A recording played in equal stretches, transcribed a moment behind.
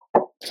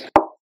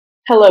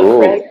Hello, Ooh.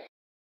 Craig.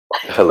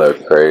 Hello,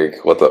 Craig.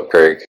 What's up,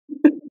 Craig?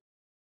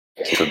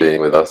 Thanks for being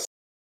with us.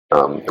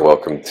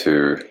 Welcome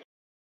to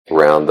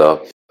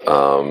Roundup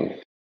on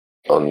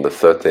the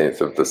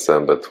 13th of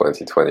December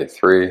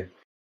 2023.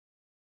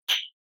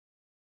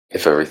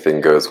 If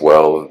everything goes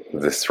well,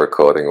 this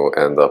recording will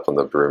end up on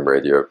the Broom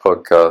Radio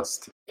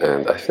podcast,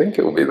 and I think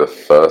it will be the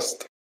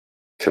first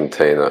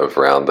container of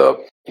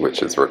Roundup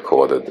which is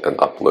recorded and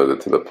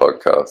uploaded to the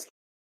podcast.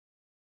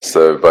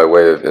 So, by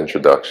way of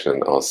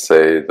introduction, I'll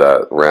say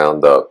that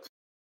Roundup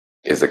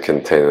is a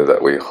container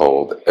that we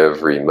hold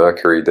every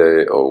Mercury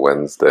Day or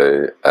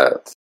Wednesday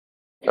at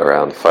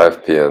around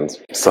 5 p.m.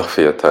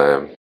 Sofia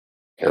time,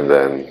 and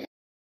then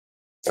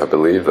I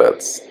believe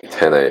that's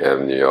 10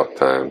 a.m. New York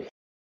time,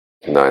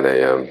 9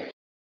 a.m.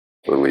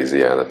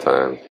 Louisiana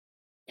time,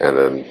 and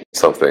then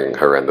something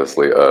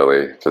horrendously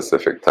early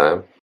Pacific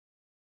time.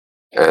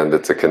 And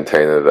it's a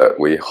container that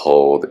we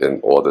hold in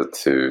order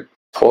to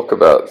talk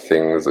about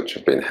things which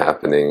have been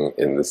happening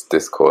in this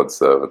Discord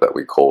server that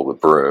we call the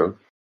Broom,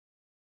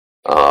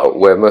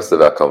 where most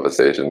of our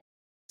conversations,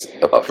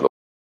 apart from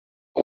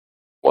the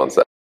ones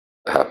that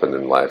happen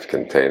in live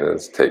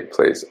containers, take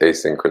place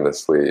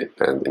asynchronously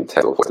and in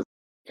text.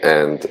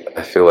 And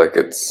I feel like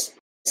it's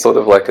sort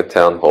of like a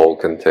town hall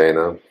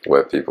container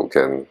where people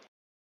can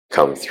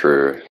come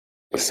through.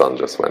 The sun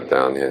just went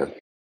down here.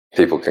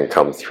 People can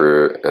come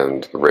through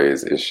and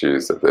raise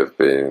issues that they've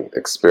been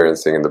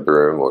experiencing in the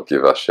Broom, or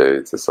give us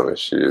shade to some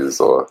issues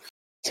or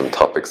some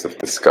topics of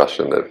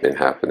discussion that have been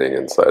happening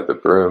inside the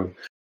Broom.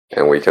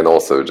 And we can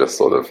also just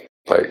sort of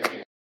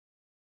like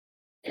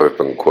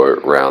open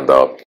quote round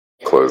up,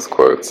 close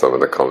quote, some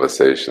of the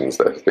conversations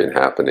that have been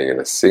happening in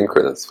a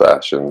synchronous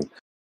fashion,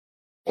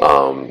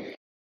 and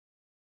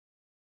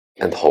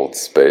hold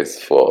space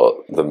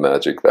for the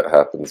magic that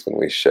happens when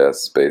we share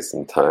space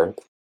and time.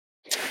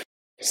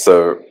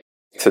 So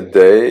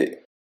today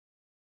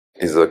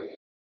is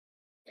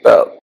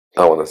about,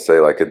 I want to say,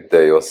 like a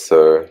day or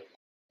so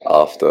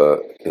after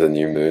the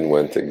new moon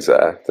went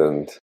exact,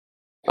 and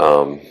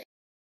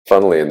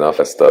funnily enough,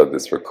 I started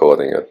this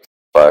recording at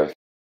 5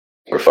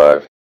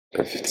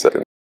 and 50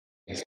 seconds.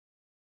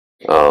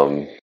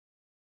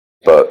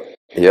 But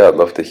yeah, I'd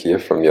love to hear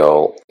from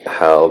y'all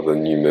how the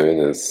new moon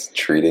is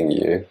treating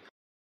you,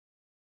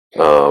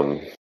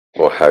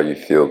 or how you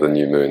feel the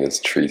new moon is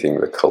treating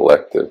the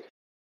collective.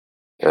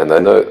 And I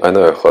know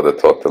Hoda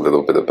talked a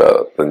little bit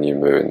about the new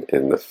moon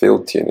in the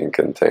field tuning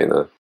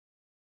container,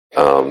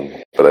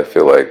 but I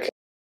feel like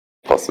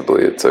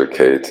possibly it's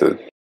okay to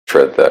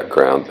tread that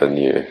ground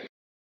anew.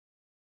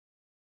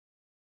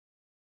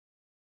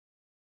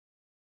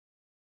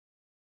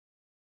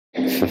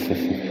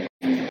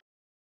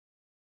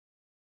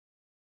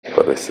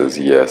 Hoda says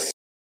yes,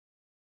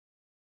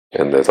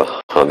 and there's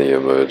a honey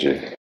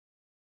emoji.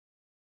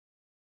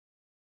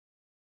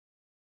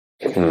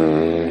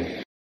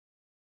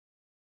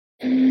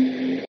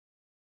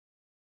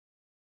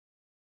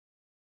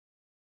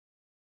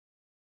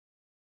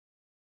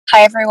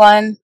 Hi,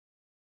 everyone.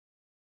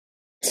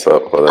 What's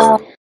up,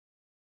 Hoda?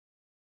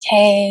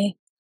 Hey.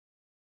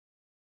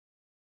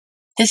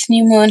 This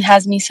new moon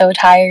has me so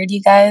tired,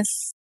 you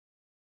guys.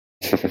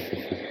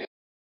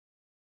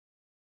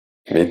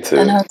 Me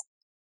too.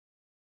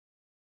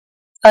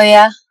 Oh,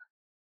 yeah?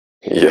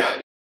 Yeah.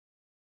 I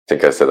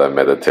think I said I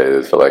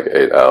meditated for like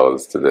 8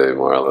 hours today,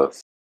 more or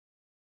less.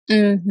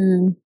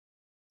 Mm-hmm.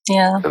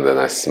 Yeah. And then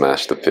I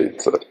smashed a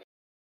pizza.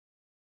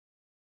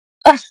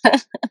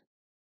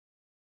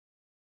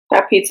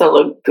 That pizza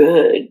looked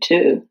good,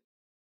 too.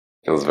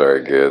 It was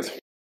very good.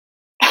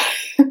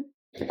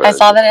 I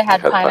saw that it had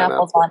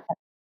pineapples on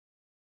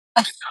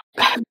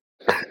it.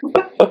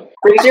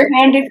 Raise your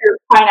hand if you're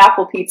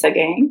pineapple pizza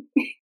gang.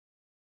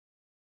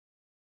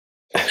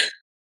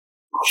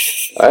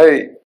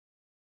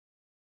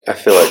 I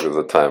feel like there's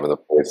a time and a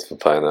place for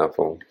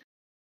pineapple.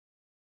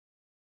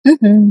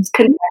 Mm-hmm.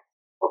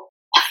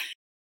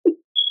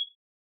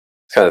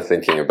 Kind of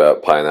thinking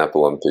about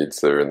pineapple on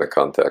pizza in the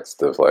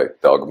context of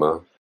like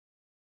dogma.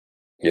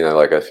 You know,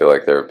 like I feel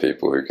like there are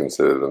people who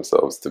consider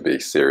themselves to be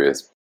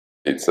serious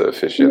pizza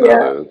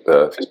aficionados.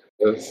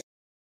 That's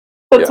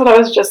what I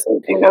was just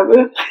thinking of.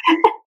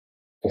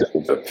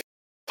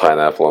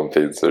 Pineapple on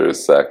pizza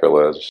is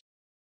sacrilege.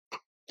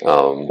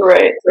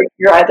 Right, like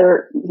you're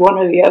either one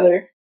or the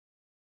other.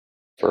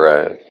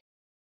 Right.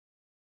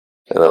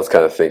 And I was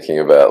kind of thinking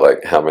about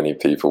like how many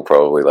people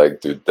probably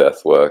like do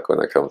death work when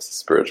it comes to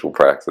spiritual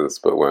practice,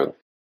 but won't,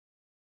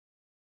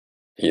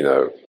 you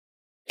know,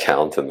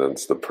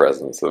 countenance the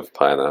presence of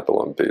pineapple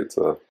on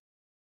pizza.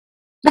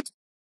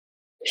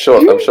 Sure,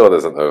 I'm sure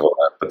there's an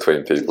overlap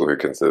between people who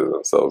consider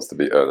themselves to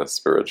be earnest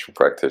spiritual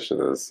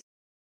practitioners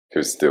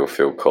who still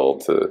feel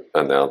called to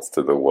announce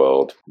to the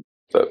world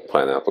that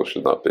pineapple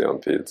should not be on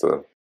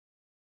pizza.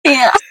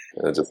 Yeah.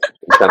 And it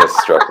kind of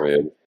struck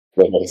me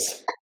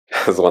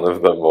as one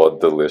of the more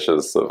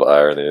delicious of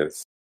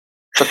ironies.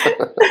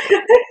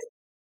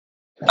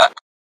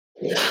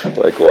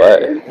 Like,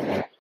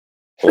 why?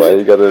 Why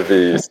you gotta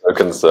be so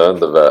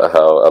concerned about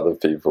how other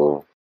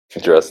people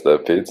dress their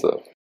pizza?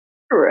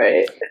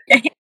 Right.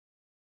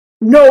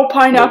 No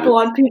pineapple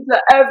on pizza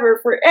ever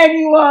for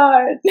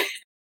anyone.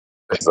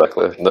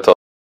 Exactly. Not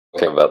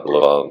talking about the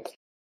Levant.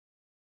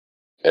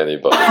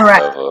 Anybody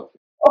Right. ever.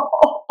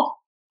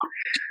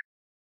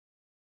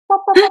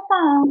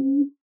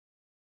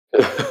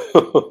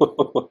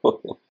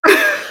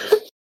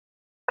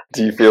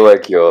 Do you feel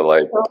like you're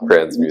like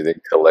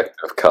transmuting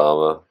collective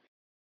karma?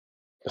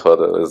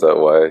 Hoda, is that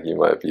why you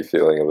might be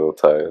feeling a little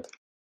tired?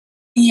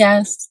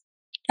 Yes,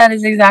 that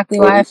is exactly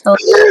why I feel.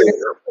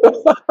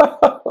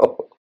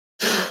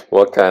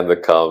 What kind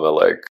of karma,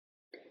 like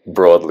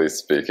broadly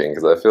speaking?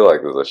 Because I feel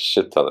like there's a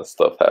shit ton of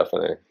stuff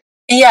happening.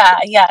 Yeah.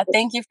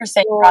 Thank you for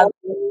saying that.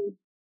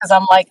 Because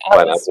I'm like,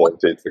 Pineapple and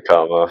pizza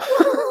karma.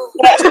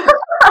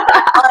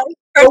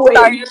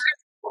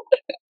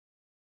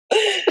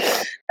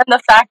 And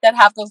the fact that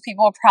half those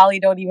people probably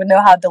don't even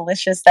know how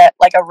delicious that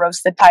like a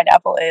roasted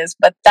pineapple is,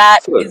 but that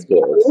is.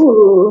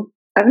 Ooh,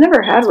 I've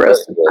never had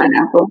roasted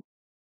pineapple.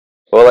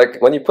 Well,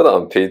 like when you put it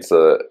on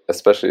pizza,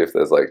 especially if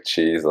there's like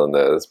cheese on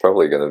there, there's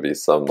probably going to be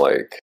some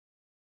like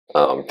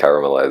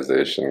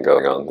caramelization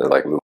going on, and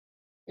like a little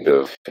bit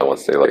of, I want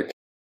to say, like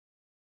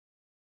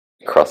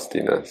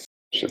crustiness,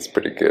 which is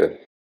pretty good.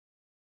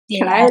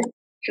 Yeah.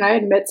 Can I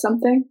admit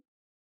something?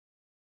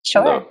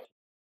 Sure. No.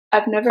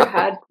 I've never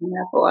had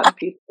pineapple on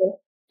pizza.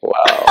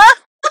 Wow.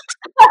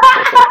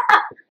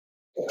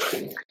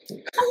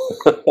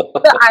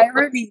 The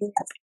irony of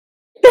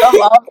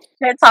all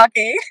shit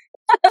talking.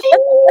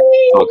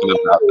 Talking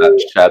about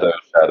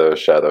that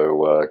shadow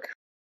work.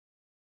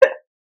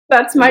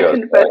 That's my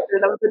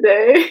confession of the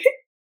day.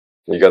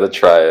 You gotta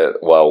try it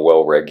while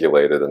well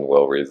regulated and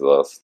well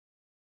resourced.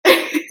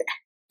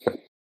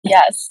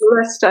 Yes.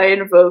 Lest I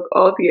invoke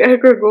all the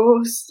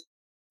egregores.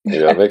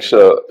 Yeah, make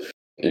sure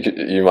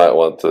you might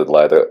want to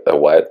light a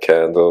white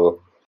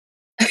candle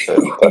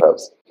and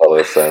perhaps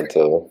Palo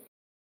Santo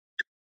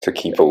to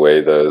keep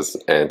away those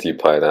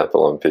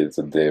anti-pineapple on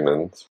pizza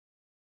demons.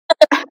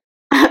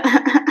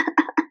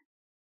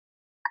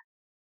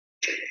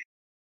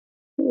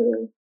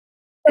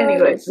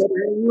 Anyways, what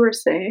you were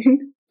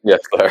saying? Yes,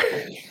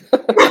 sorry.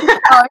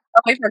 I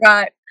totally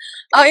forgot.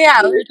 Oh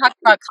yeah, we were talking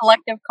about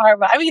collective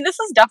karma. I mean, this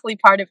is definitely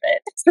part of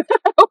it. But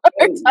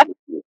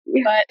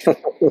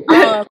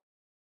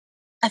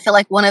I feel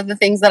like one of the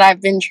things that I've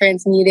been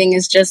transmuting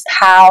is just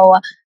how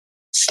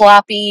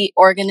sloppy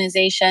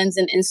organizations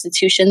and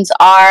institutions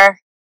are,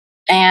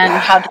 and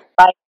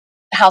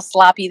how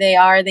sloppy they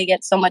are. They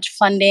get so much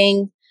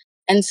funding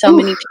and so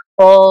many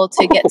people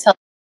to get to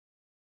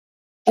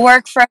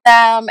work for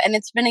them, and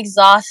it's been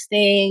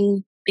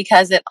exhausting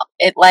because it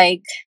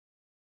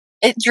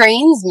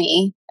drains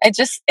me. It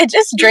just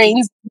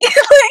drains me.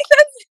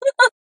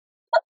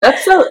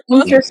 That's so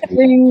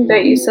interesting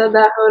that you said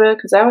that, Hoda,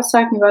 because I was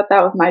talking about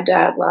that with my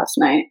dad last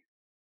night.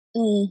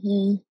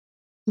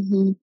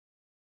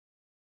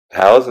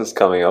 How is this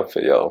coming up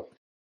for y'all?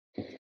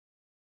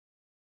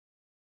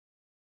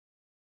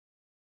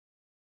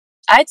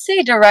 I'd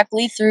say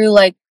directly through,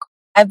 like,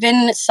 I've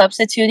been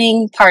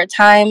substituting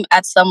part-time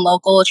at some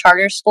local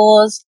charter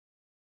schools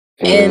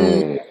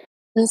and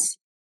it's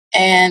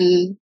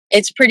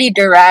pretty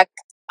direct.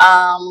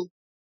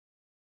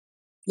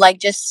 Like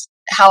just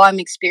how I'm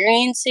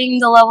experiencing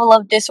the level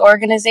of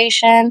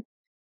disorganization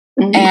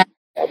and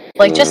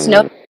like just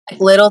know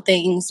like, little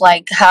things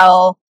like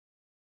how,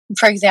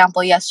 for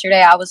example,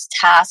 yesterday I was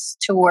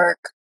tasked to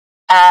work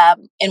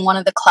in one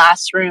of the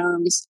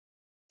classrooms,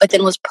 but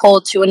then was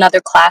pulled to another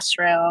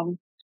classroom.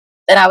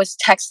 Then I was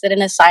texted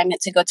an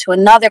assignment to go to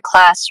another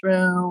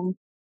classroom,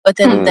 but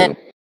then the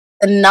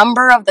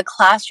number of the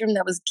classroom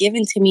that was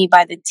given to me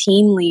by the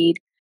team lead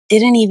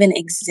didn't even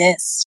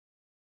exist.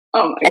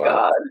 Oh my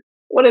god.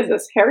 What is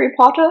this, Harry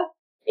Potter?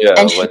 Yeah,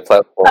 and like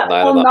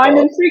platform 9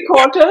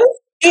 3/4.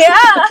 Yeah.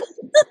 I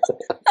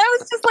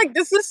was just like,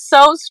 this is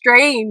so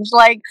strange.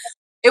 Like,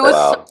 it was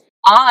so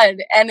odd.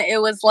 And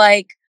it was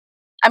like,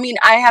 I mean,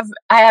 I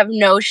have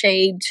no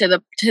shade to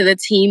the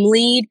team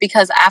lead,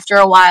 because after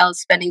a while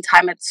spending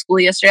time at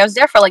school yesterday, I was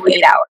there for like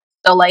 8 hours.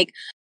 So like,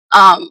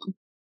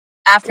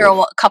 after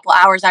a couple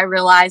hours, I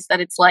realized that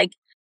it's like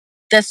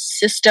the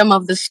system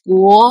of the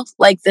school,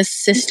 like the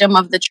system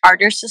of the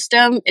charter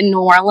system in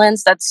New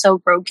Orleans, that's so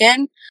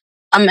broken.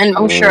 And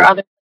I'm sure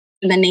other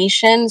in the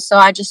nation. So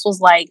I just was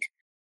like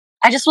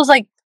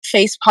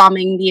face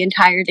palming the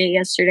entire day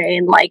yesterday,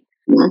 and like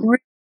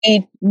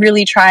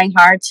really trying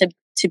hard to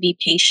be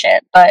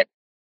patient. But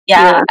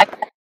yeah, I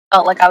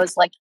felt like I was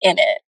like in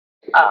it.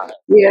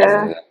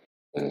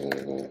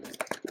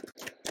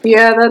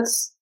 Yeah,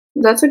 that's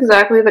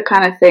exactly the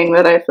kind of thing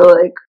that I feel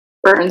like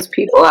burns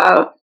people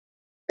out.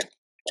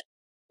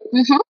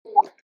 It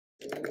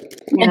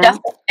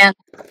definitely can.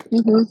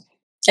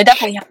 It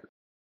definitely has.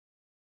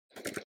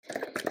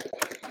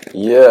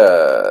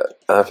 Yeah,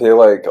 I feel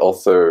like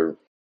also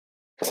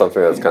something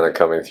that's kind of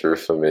coming through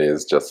for me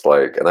is just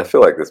like, and I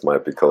feel like this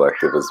might be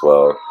collective as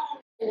well,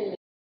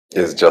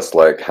 is just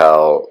like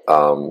how,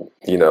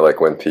 you know, like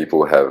when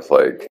people have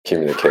like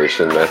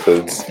communication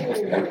methods.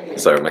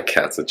 Sorry, my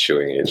cats are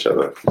chewing each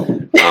other.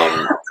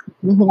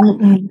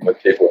 when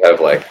people have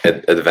like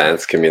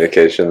advanced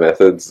communication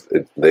methods,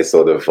 they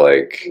sort of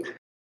like,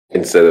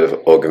 instead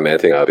of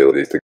augmenting our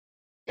abilities to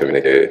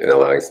communicate and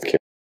allowing us to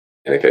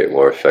communicate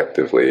more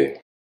effectively,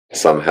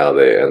 somehow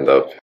they end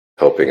up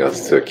helping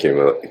us to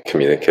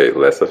communicate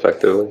less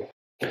effectively.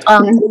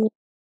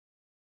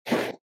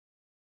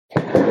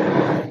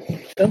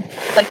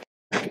 Like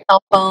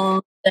cell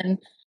phones and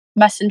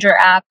messenger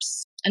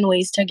apps and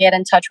ways to get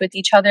in touch with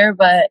each other,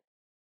 but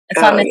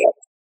it's not necessarily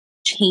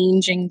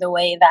changing the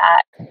way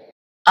that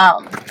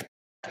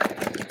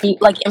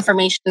like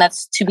information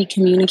that's to be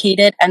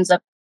communicated ends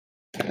up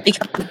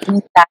becoming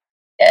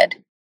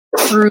distracted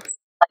through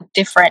like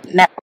different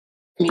network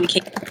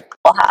communication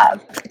people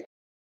have.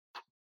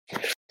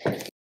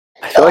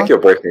 I feel like you're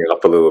breaking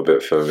up a little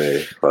bit for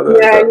me.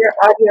 Yeah, your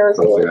audio is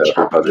a little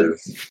choppy.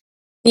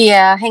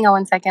 Yeah, hang on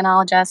one second.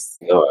 I'll just.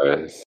 No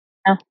worries.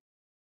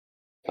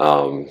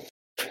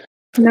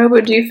 No,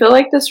 but do you feel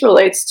like this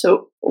relates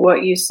to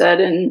what you said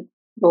in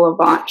the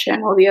Levant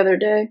channel the other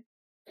day?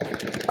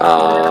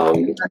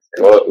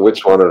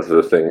 Which one of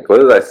the things?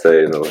 What did I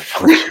say in the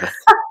Levant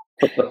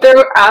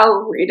channel?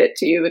 I'll read it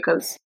to you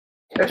because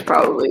there's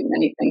probably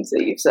many things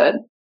that you've said.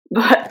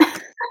 But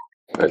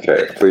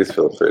okay, please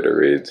feel free to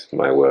read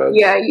my words.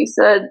 Yeah, you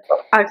said,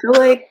 I feel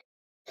like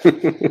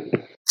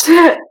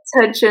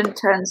tension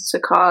tends to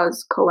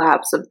cause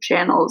collapse of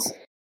channels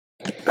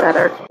that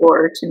are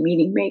core to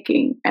meaning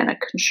making and a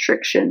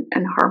constriction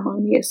and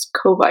harmonious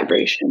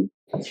co-vibration.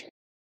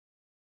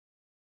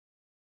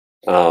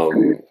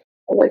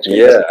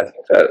 Yeah, I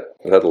think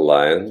that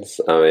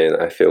aligns. I mean,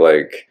 I feel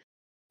like,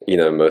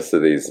 most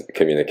of these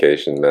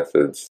communication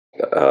methods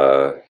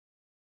are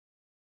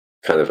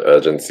kind of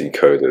urgency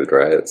coded,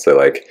 right? So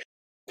like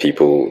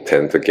people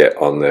tend to get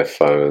on their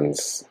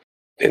phones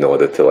in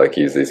order to like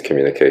use these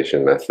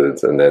communication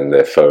methods, and then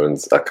their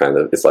phones are kind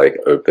of, it's like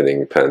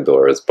opening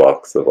Pandora's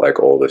box of like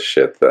all the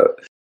shit that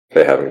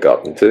they haven't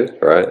gotten to,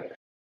 right?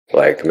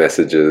 Like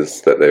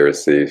messages that they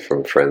receive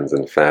from friends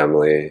and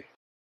family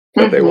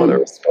that they want to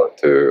respond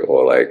to,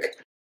 or like,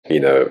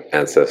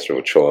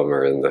 ancestral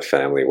trauma in the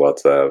family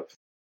WhatsApp.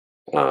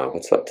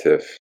 What's up,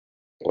 Tiff?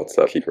 What's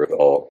up, Keeper of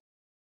All?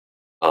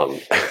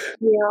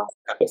 Yeah.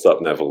 What's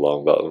up, Neville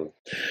Longbottom?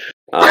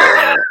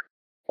 And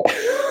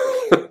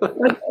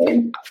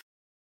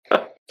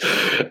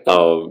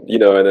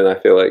then I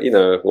feel like,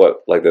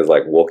 there's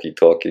like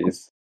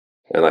walkie-talkies,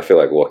 and I feel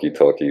like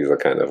walkie-talkies are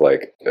kind of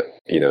like,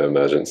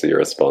 emergency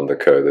responder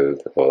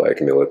coded or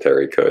like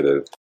military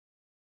coded.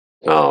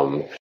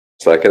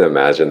 So I can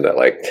imagine that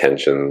like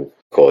tension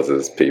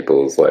causes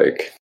people's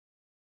like,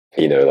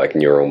 like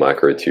neural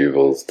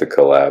microtubules to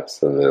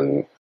collapse, and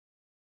then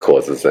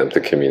causes them to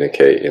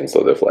communicate in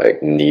sort of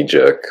like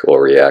knee-jerk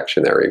or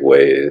reactionary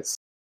ways.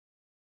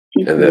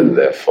 And then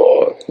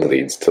therefore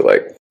leads to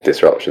like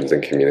disruptions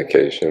in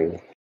communication,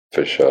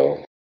 for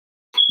sure.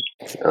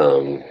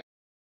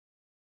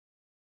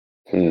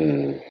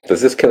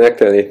 Does this connect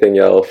to anything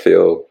y'all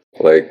feel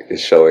like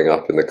is showing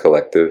up in the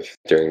collective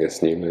during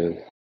this new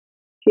moon?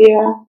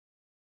 Yeah.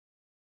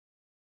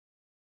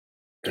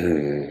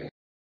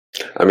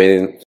 I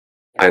mean,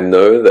 I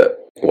know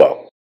that,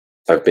 well,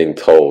 I've been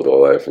told,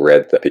 or I've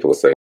read that people are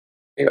saying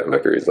that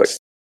Mercury is like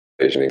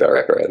stationing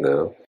direct right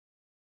now.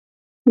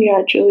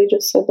 Yeah, Julie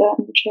just said that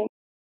in the chat.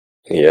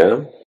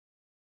 Yeah?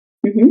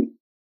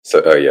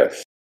 So,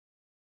 yes.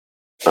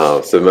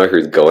 So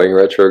Mercury's going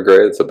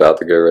retrograde. It's about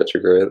to go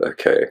retrograde.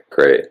 Okay,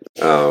 great.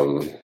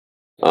 So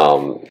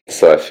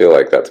I feel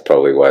like that's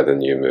probably why the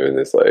new moon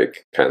is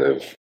like kind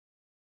of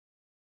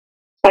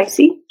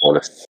spicy. I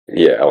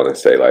want to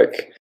say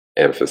like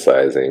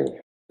emphasizing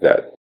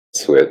that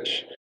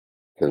switch,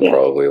 and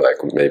probably like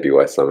maybe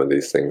why some of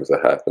these things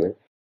are happening.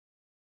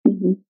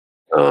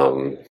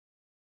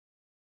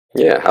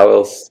 Yeah. How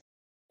else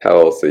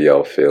are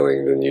y'all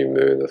feeling the new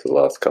moon of the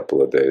last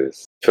couple of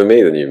days? For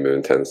me, the new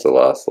moon tends to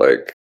last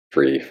like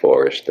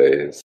 3-4-ish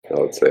days, I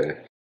would say.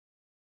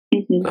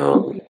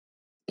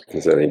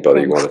 Does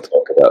anybody want to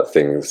talk about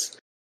things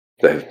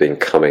that have been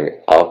coming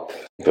up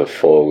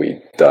before we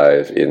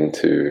dive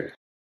into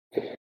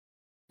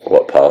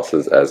what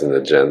passes as an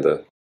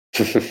agenda?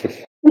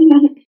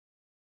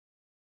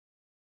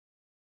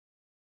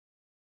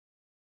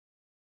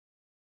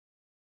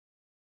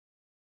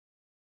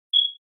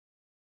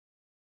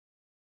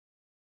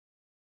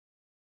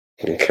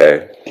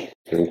 Okay.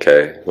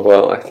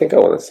 Well, I think I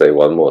want to say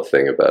one more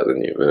thing about the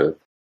new moon.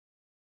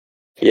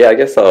 Yeah, I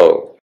guess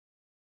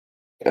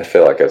I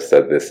feel like I've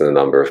said this in a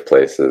number of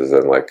places,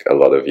 and like a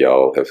lot of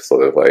y'all have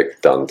sort of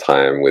like done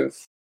time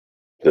with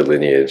the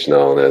lineage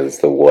known as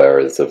the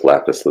Wearers of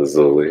Lapis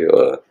Lazuli,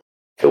 or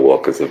the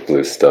Walkers of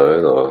Blue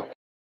Stone, or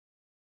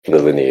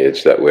the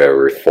lineage that we're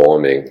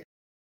reforming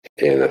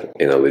in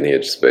a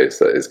lineage space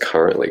that is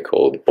currently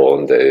called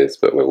Born Days,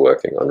 but we're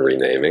working on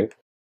renaming.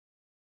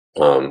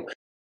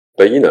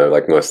 But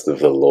like most of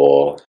the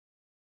lore,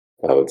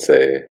 I would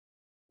say,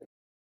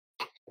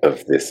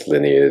 of this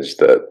lineage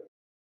that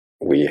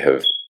we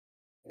have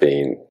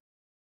been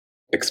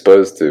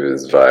exposed to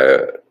is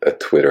via a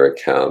Twitter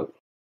account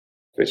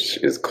which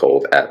is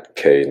called at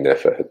K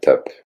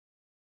Neferhetep.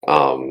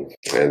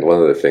 And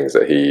one of the things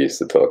that he used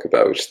to talk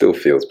about, which still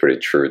feels pretty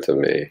true to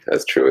me,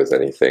 as true as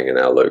anything in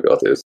our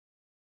Logos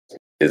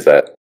is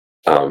that,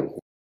 the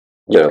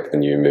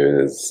new moon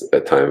is a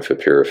time for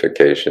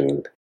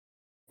purification.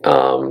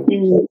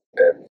 And,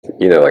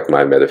 like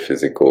my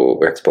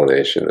metaphysical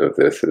explanation of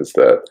this is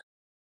that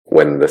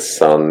when the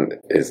sun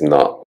is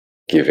not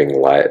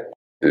giving light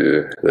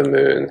to the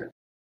moon,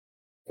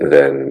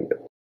 then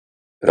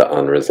the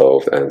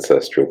unresolved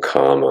ancestral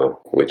karma,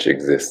 which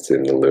exists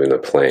in the lunar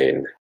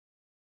plane,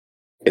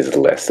 is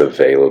less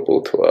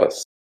available to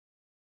us.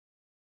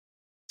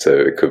 So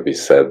it could be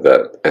said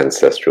that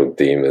ancestral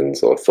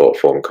demons or thought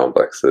form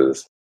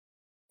complexes,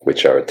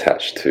 which are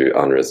attached to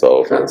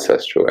unresolved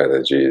ancestral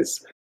energies,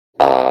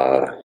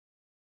 are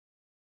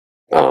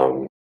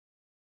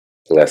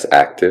less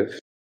active,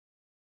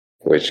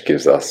 which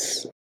gives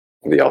us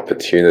the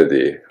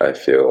opportunity, I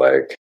feel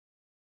like,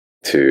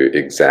 to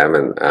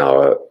examine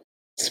our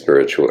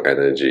spiritual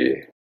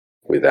energy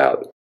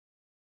without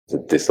the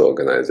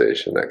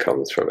disorganization that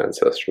comes from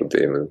ancestral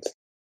demons.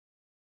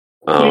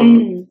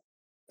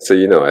 So,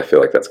 I feel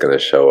like that's going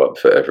to show up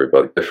for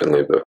everybody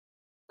differently, but of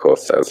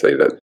course I would say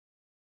that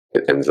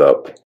it ends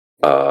up,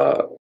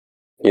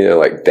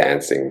 like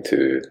dancing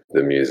to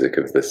the music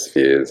of the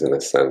spheres in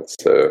a sense.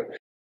 So,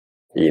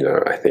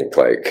 I think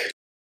like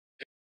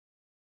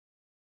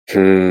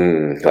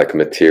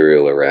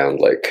material around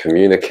like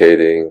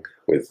communicating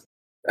with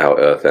our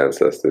earth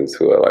ancestors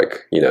who are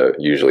like,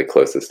 usually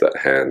closest at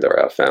hand are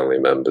our family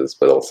members,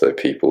 but also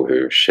people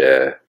who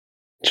share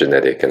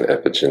genetic and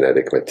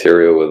epigenetic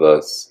material with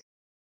us,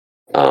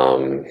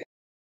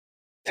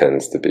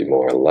 tends to be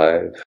more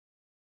alive.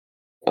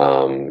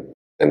 And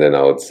then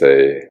I would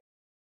say,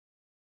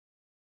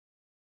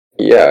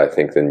 I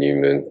think the new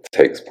moon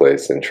takes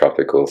place in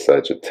tropical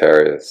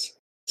Sagittarius.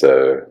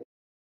 So,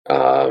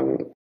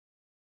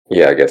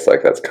 I guess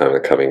like that's kind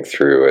of coming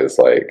through as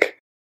like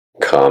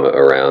karma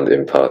around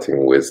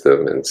imparting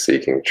wisdom and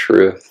seeking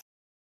truth,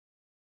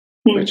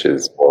 which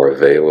is more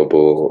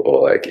available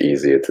or like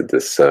easier to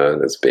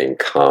discern as being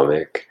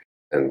karmic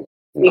and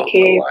not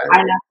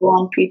pineapple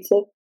on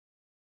pizza.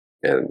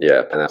 And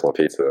pineapple on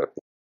pizza,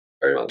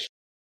 very much.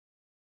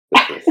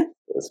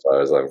 As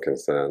far as I'm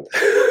concerned.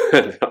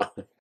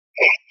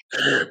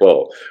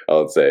 Well, I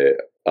would say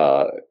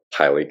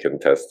highly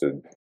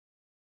contested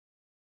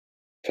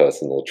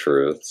personal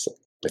truths.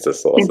 It's a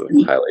source of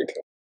highly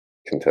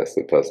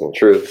contested personal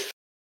truths.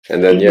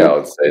 And then, I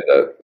would say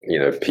that,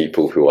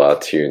 people who are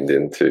tuned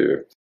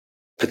into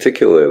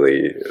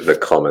particularly the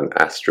common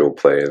astral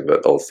plane,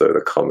 but also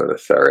the common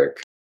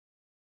etheric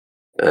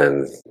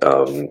and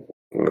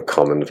the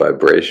common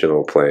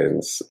vibrational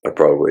planes are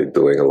probably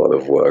doing a lot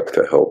of work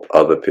to help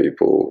other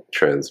people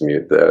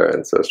transmute their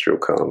ancestral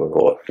karma,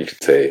 or you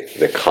could say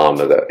the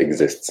karma that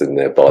exists in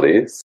their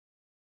bodies,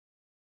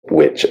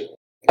 which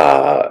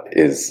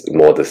is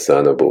more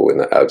discernible in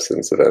the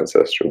absence of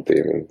ancestral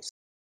demons.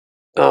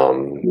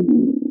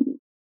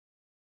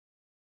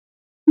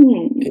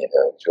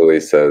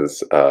 Julie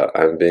says,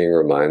 I'm being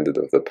reminded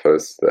of the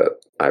post that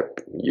I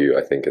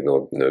think in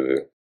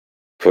Nobu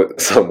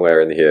put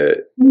somewhere in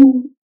here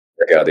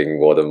regarding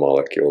water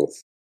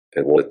molecules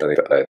and water turning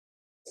to ice.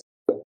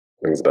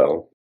 Rings a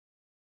bell.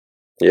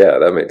 Yeah,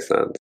 that makes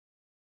sense.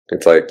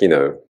 It's like,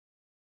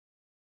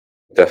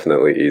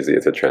 definitely easier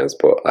to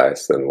transport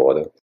ice than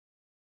water.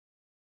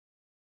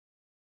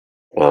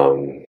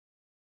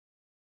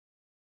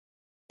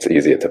 It's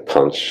easier to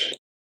punch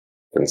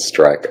and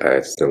strike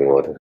ice than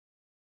water.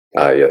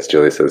 Yes,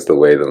 Julie says the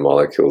way the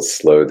molecules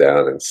slow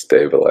down and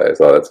stabilize.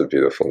 Oh, that's a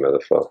beautiful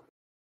metaphor.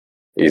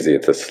 Easier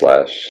to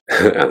slash.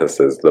 Anna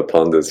says the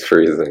pond is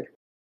freezing.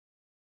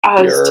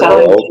 I was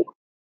telling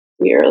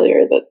you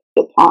earlier that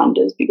the pond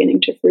is beginning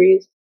to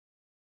freeze.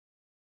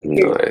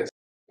 Nice.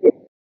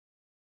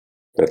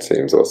 That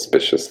seems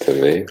auspicious to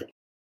me.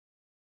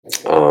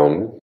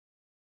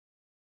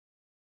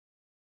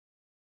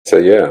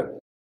 So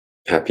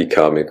happy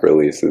karmic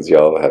releases,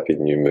 y'all. Happy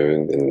new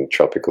moon in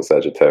tropical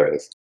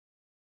Sagittarius.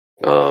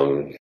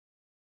 I'm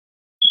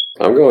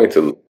going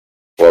to,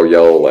 while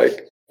y'all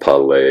like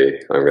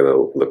parlay, I'm going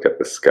to look at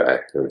the sky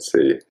and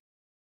see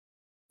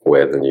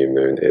where the new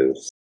moon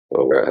is,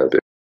 or where it has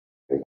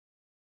been,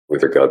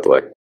 with regard to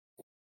like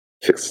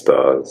fixed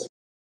stars.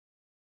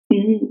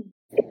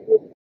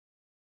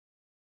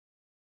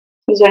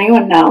 Does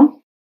anyone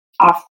know?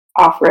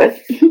 Offer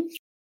it.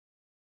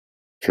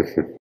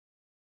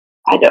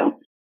 I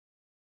don't.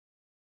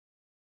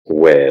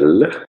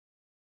 Well,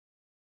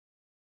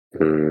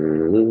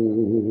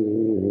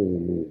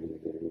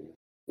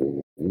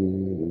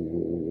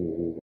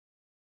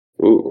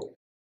 ooh,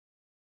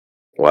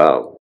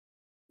 wow,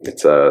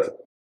 it's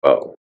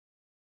well,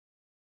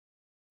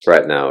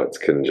 right now it's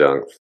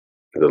conjunct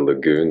the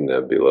Lagoon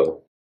Nebula.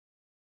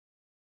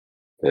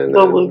 And the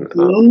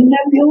Lagoon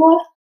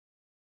Nebula?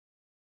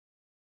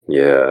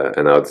 Yeah,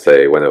 and I would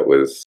say when it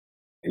was,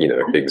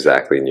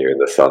 exactly near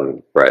the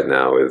sun right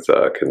now is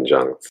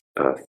conjunct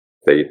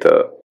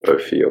Theta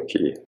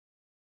Ophiuchi,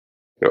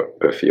 or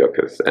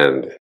Ophiuchus,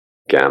 and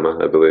Gamma,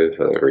 I believe.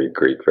 I don't read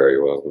Greek very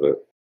well,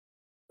 but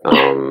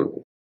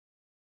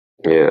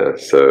yeah,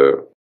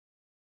 so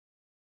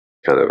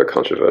kind of a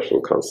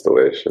controversial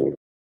constellation.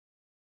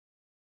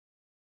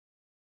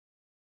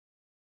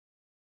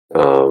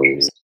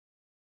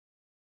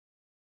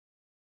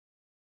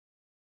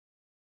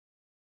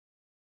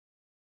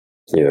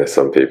 You know,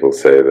 some people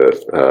say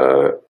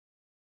that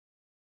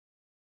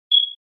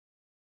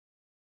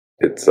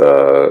it's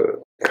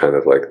kind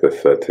of like the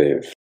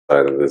 13th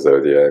sign of the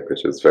zodiac,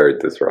 which is very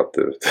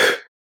disruptive to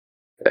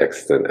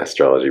extant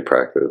astrology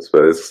practice,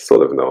 but it's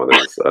sort of known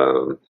as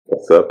a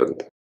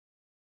serpent.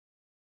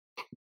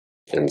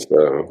 And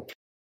so,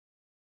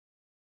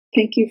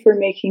 thank you for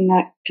making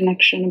that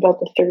connection about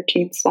the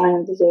 13th sign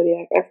of the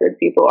zodiac. I've heard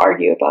people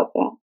argue about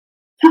that.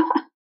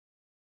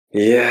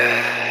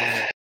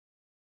 yeah.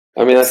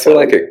 I mean, I feel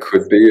like it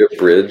could be a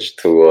bridge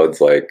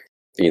towards, like,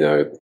 you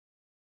know,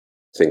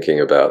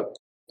 thinking about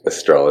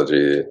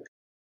astrology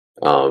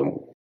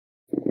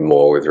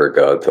more with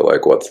regard to,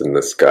 like, what's in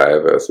the sky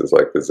versus,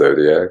 like, the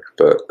zodiac.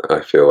 But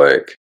I feel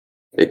like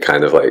it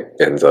kind of, like,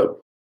 ends up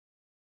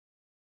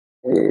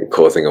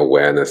causing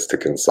awareness to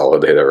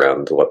consolidate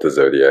around what the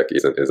zodiac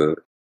is and isn't.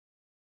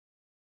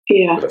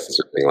 Yeah. Versus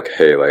just being like,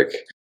 hey, like,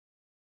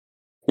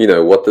 you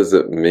know, what does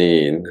it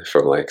mean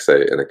from, like,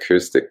 say, an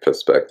acoustic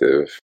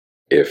perspective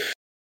if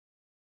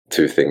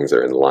two things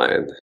are in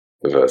line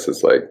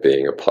versus, like,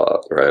 being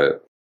apart, right?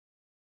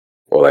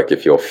 Or, like,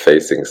 if you're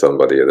facing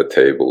somebody at a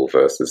table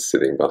versus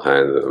sitting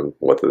behind them,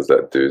 what does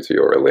that do to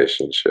your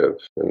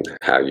relationship and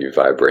how you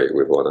vibrate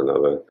with one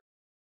another?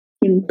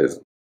 Is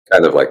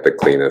kind of like the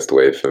cleanest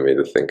way for me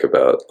to think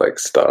about, like,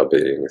 star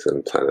beings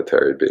and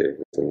planetary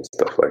beings and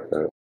stuff like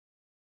that.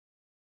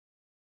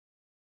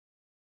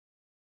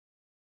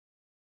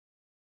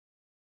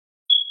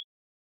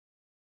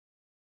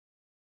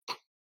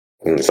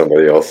 And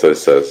somebody also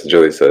says,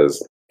 Julie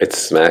says, it's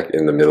smack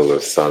in the middle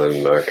of Sun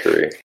and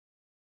Mercury.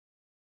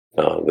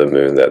 The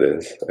moon, that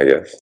is, I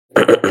guess.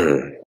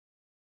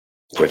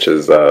 Which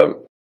is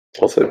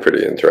also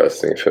pretty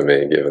interesting for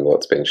me, given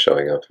what's been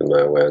showing up in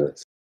my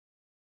awareness.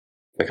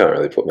 I can't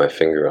really put my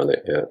finger on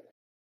it yet.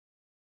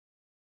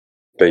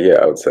 But yeah,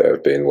 I would say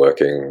I've been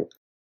working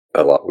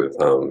a lot with,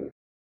 you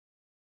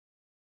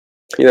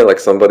know, like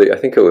somebody, I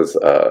think it was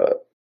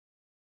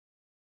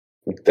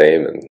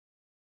Damon,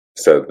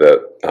 said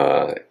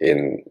that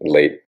in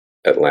late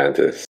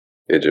Atlantis,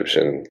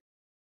 Egyptian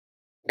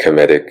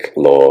Kemetic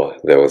law,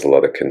 there was a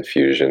lot of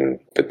confusion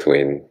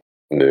between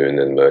Moon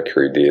and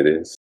Mercury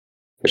deities,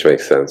 which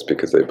makes sense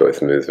because they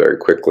both move very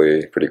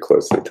quickly, pretty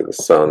closely to the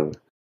Sun.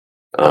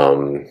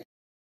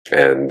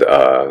 And,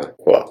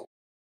 well,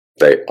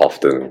 they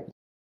often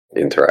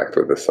interact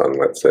with the Sun,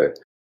 let's say.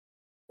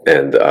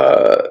 And,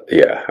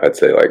 yeah, I'd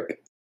say,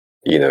 like,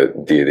 you know,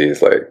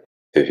 deities like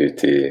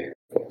Tahuti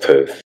or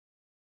Thoth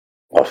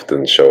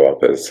often show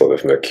up as sort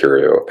of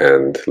mercurial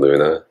and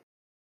lunar.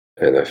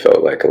 And I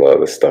felt like a lot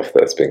of the stuff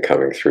that's been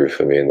coming through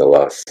for me in the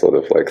last sort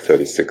of like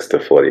 36 to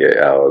 48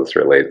 hours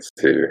relates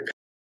to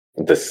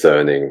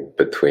discerning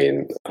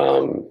between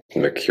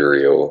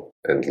mercurial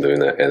and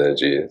lunar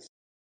energies.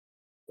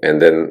 And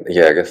then,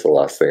 yeah, I guess the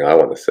last thing I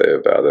want to say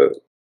about it,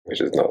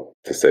 which is not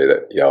to say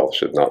that y'all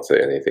should not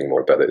say anything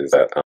more about it, is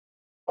that,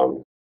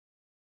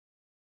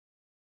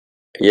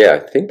 yeah, I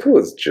think it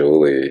was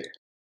Julie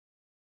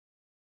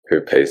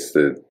who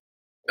pasted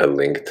a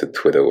link to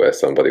Twitter where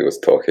somebody was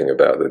talking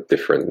about the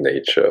different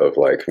nature of,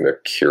 like,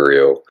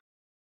 mercurial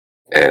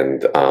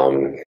and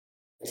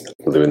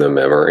lunar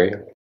memory,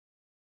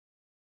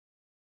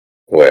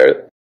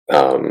 where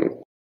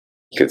you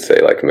could say,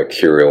 like,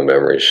 mercurial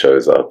memory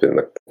shows up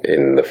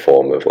in the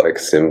form of, like,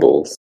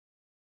 symbols,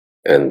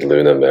 and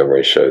lunar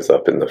memory shows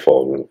up in the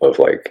form of,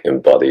 like,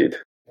 embodied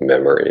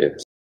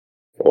memories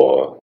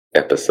or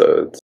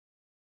episodes.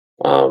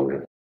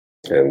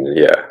 And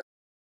yeah,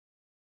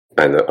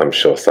 I'm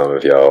sure some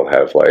of y'all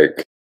have,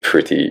 like,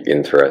 pretty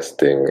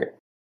interesting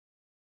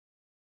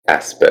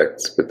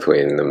aspects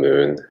between the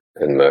moon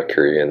and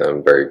Mercury, and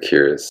I'm very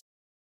curious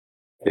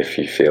if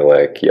you feel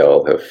like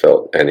y'all have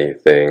felt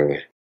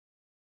anything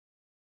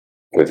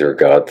with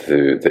regard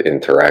to the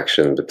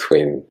interaction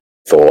between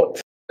thought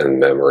and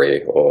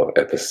memory, or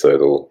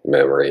episodal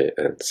memory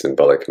and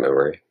symbolic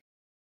memory.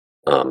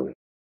 I'll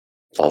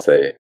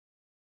say,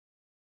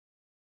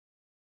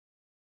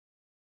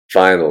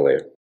 finally,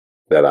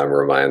 that I'm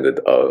reminded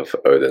of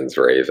Odin's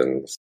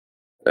ravens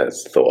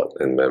as thought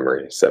and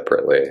memory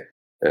separately,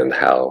 and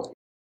how,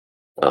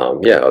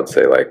 yeah, I'd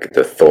say, like,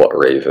 the thought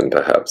raven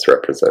perhaps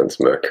represents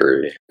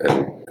Mercury,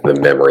 and the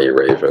memory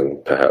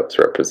raven perhaps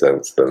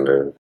represents the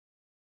moon.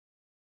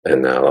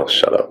 And now I'll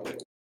shut up.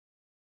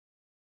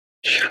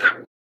 Shut up.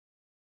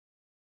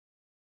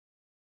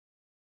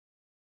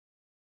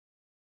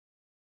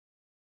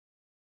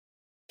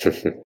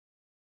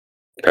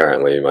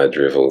 Apparently my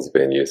drivel's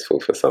been useful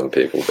for some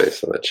people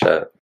based on the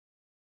chat.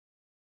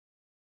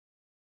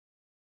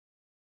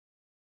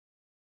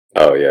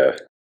 Oh yeah,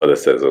 well, it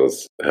says it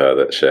was her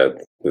that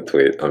shared the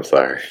tweet. I'm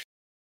sorry.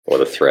 Or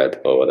the thread,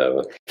 or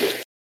whatever.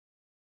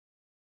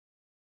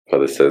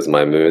 But it says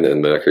my moon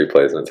and Mercury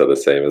placements are the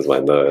same as my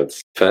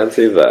nodes.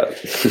 Fancy that.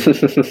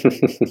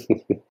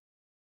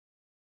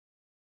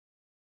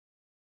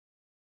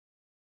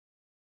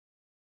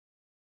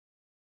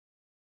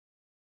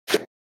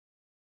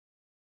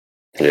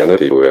 Yeah, I know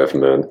people who have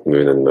moon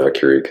and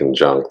Mercury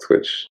conjunct,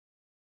 which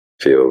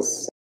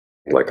feels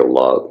like a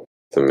lot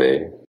to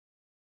me.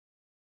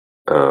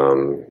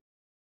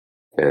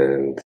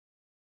 And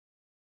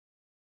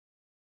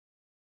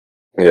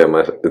yeah,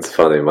 it's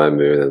funny, my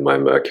moon and my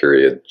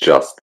Mercury are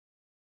just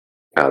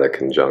out of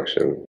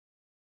conjunction.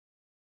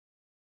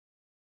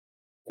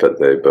 But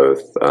they're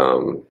both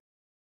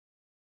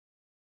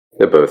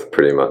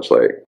pretty much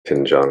like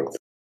conjunct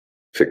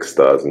fixed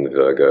stars in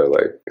Virgo,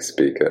 like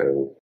Spica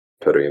and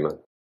Perima.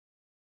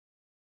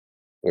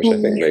 Which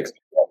I think makes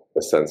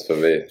sense for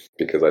me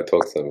because I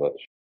talk so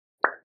much.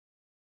 I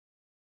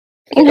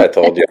think I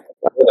told you,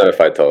 I don't know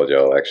if I told you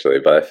all actually,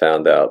 but I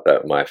found out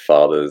that my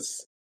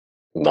father's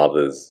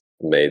mother's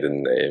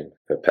maiden name,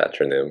 her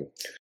patronym,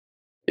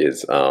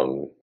 is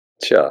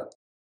Cha,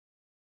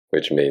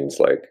 which means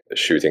like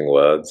shooting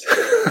words.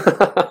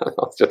 I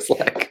was just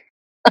like,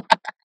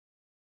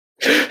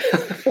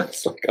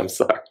 it's like, I'm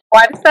sorry.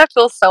 Why does that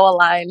feel so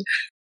aligned?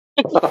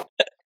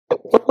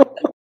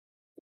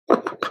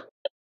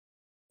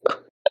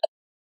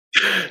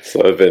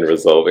 So I've been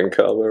resolving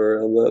karma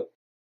around that.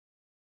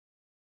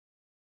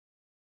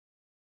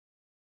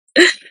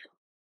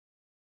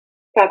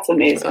 That's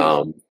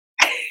amazing.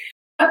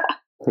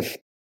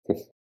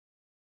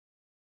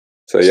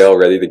 So y'all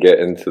ready to get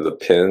into the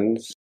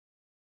pins?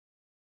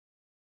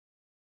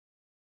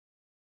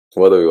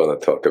 What do we want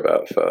to talk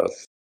about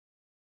first?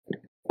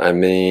 I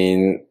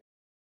mean,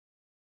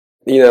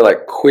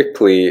 like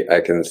quickly I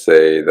can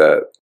say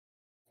that,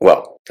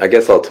 well, I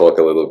guess I'll talk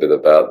a little bit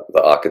about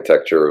the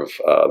architecture of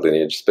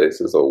lineage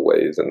spaces or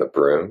ways in the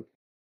broom.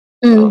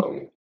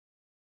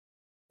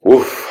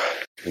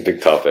 Woof,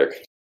 big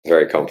topic,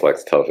 very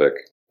complex topic.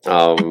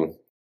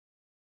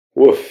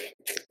 Woof.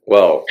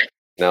 Well,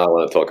 now I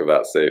want to talk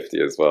about safety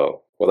as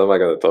well. What am I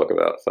going to talk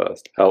about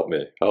first? Help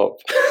me,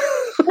 help.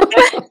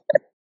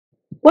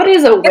 What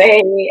is a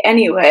way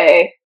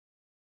anyway?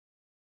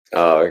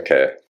 Oh,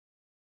 okay.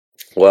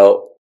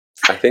 Well,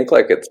 I think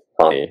like it's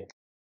funny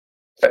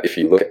that if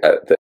you look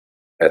at the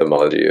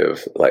etymology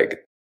of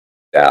like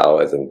Tao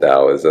as in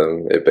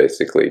Taoism, it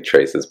basically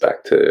traces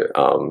back to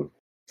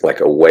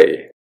like a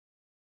way,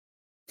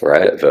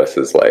 right?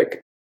 Versus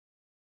like,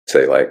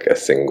 say, like a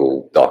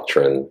single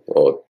doctrine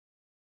or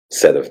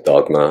set of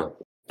dogma.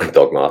 I'm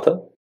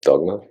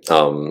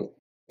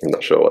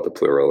not sure what the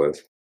plural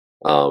is.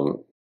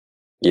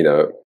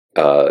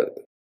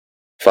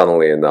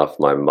 Funnily enough,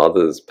 my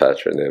mother's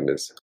patronym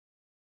is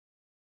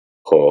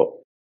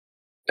Ho,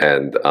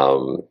 and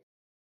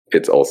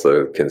it's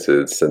also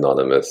considered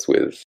synonymous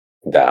with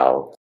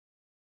Tao,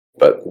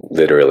 but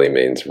literally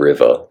means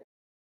river,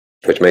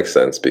 which makes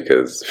sense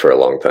because for a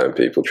long time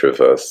people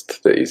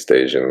traversed the East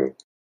Asian,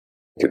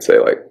 you could say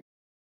like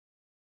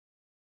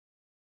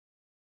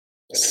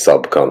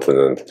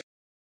subcontinent,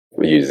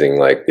 using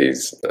like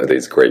these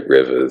great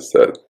rivers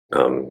that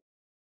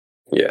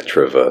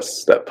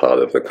traverse that part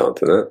of the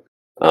continent.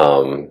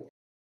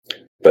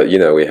 But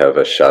we have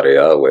a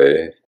Sharia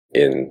way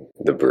in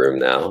the broom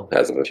now,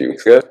 as of a few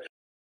weeks ago,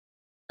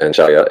 and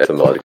Sharia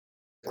etymologically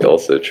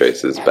also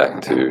traces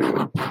back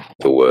to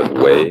the word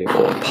way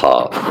or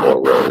path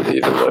or road,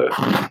 even though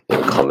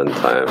in common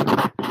time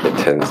it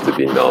tends to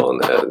be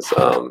known as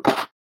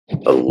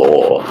a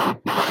law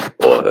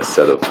or a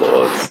set of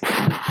laws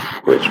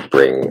which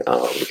bring,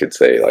 you could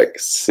say, like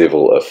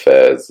civil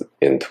affairs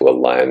into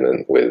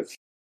alignment with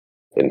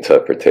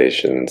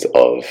interpretations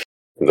of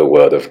the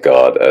word of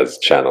God as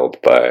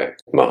channeled by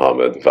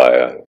Muhammad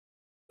via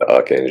the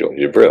Archangel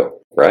Jibril,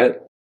 right?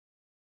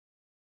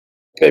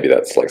 Maybe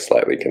that's like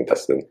slightly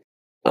contested.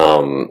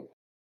 But,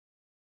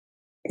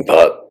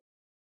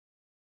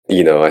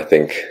 I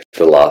think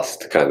the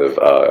last kind of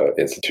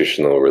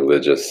institutional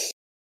religious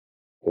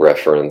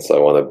reference I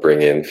want to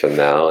bring in for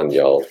now, and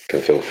y'all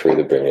can feel free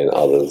to bring in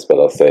others, but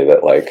I'll say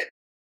that like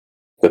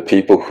the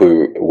people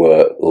who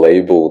were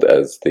labeled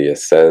as the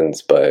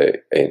Ascends by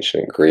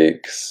ancient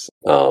Greeks,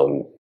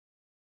 a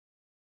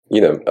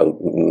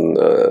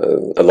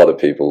lot of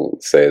people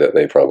say that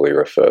they probably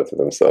refer to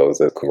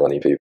themselves as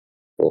Qumrani people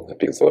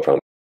because they're from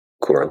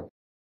Qumran. I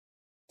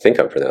think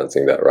I'm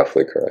pronouncing that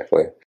roughly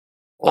correctly.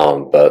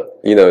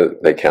 But,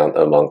 they count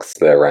amongst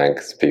their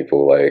ranks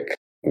people like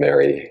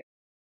Mary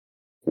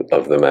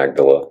of the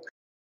Magdala.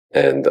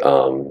 And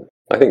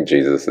I think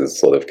Jesus is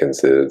sort of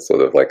considered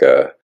sort of like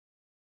a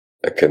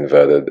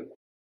converted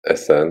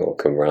Asen or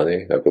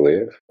Qumrani, I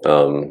believe.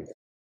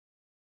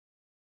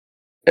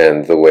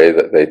 And the way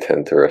that they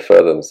tend to refer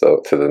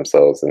to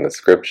themselves in the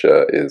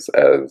scripture is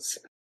as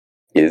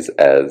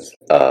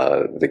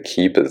the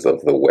keepers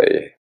of the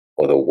way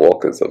or the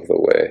walkers of the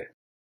way.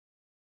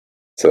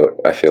 So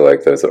I feel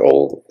like those are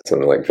all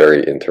some like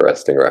very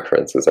interesting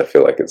references. I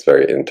feel like it's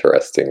very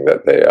interesting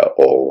that they are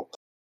all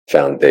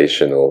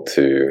foundational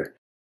to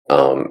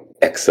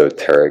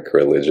exoteric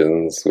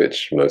religions,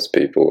 which most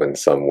people in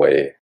some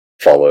way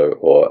follow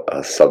or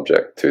are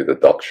subject to the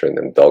doctrine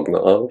and dogma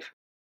of,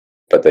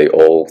 but they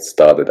all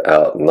started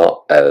out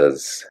not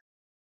as,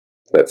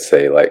 let's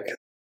say, like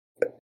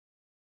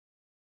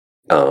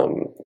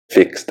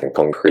fixed and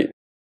concrete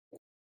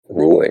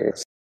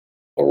rulings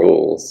or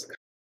rules,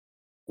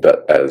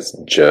 but as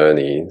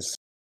journeys,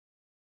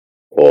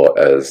 or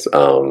as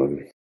I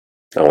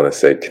want to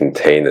say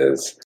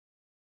containers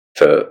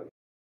for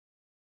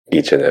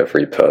each and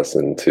every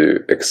person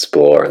to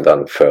explore and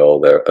unfurl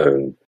their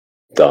own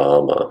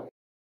dharma.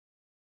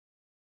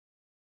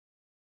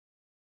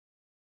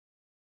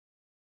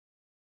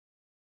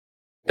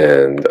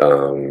 And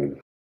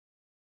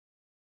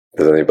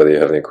does anybody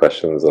have any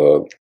questions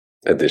or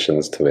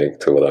additions to make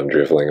to what I'm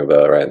driveling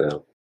about right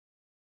now?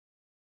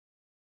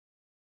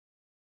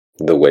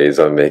 The ways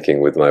I'm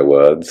making with my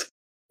words.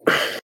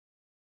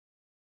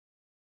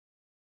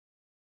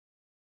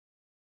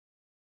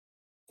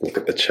 Look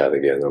at the chat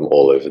again. I'm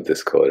all over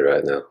Discord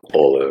right now.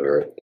 All over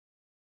it.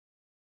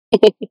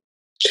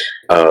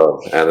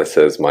 Oh, Anna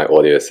says my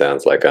audio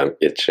sounds like I'm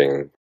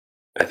itching.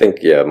 I think,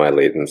 yeah, my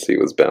latency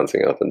was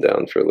bouncing up and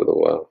down for a little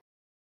while.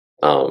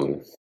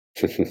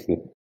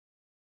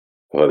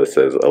 What it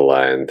says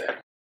aligned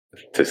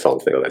to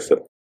something that I said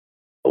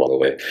along the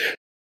way.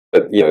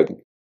 But, you know,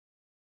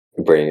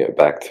 bringing it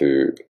back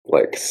to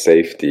like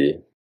safety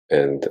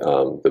and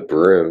the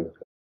broom,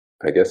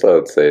 I guess I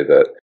would say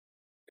that,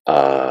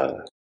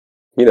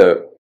 you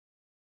know,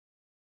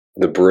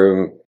 the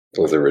broom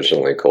was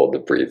originally called the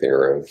breathing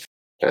room,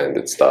 and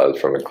it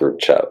started from a group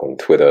chat on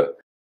Twitter,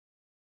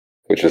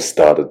 which was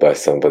started by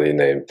somebody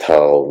named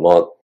Tal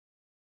Mott,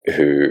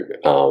 who,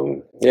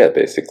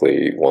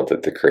 basically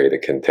wanted to create a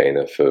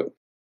container for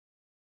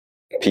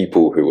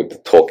people who were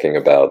talking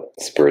about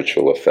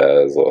spiritual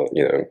affairs or,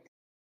 you know,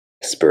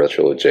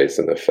 spiritual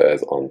adjacent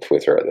affairs on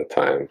Twitter at the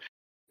time.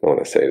 I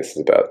want to say this is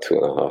about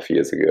 2.5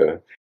 years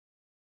ago.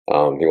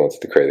 He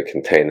wanted to create a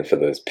container for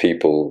those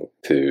people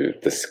to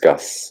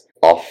discuss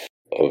off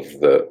of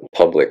the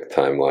public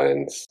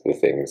timelines the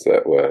things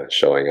that were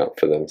showing up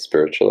for them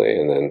spiritually,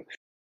 and then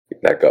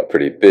that got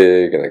pretty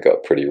big and it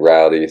got pretty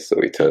rowdy, so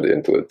we turned it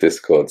into a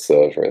Discord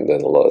server, and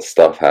then a lot of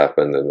stuff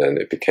happened, and then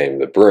it became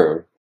the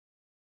broom.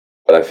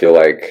 But I feel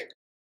like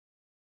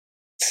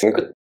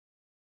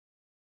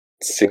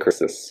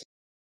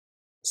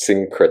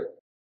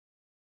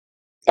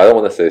I don't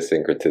want to say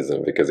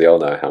syncretism because you all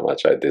know how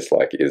much I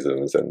dislike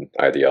isms and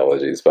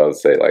ideologies, but I would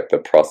say like the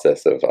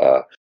process of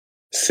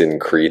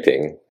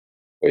syncreting,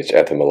 which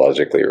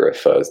etymologically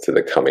refers to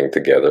the coming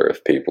together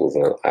of peoples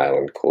on an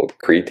island called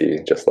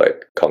Crete, just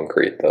like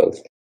concrete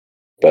does.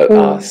 But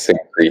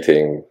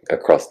syncreting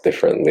across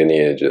different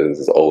lineages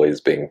has always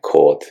been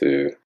core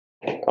to,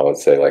 I would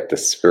say, like the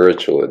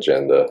spiritual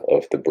agenda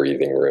of the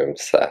breathing room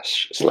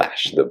slash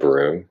the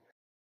broom.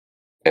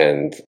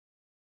 And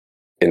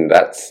in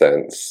that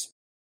sense,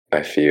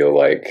 I feel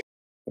like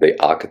the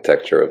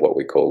architecture of what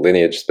we call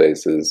lineage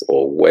spaces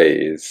or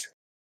ways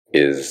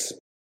is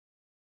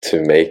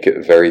to make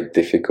it very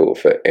difficult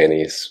for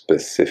any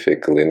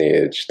specific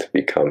lineage to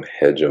become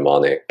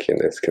hegemonic in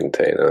this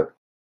container,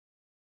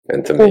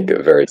 and to make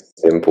it very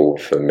simple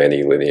for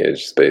many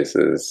lineage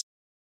spaces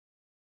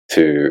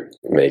to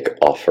make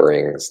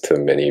offerings to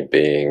many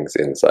beings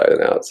inside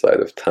and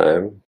outside of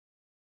time,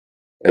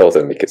 and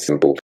also make it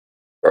simple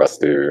for us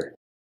to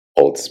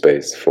hold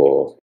space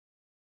for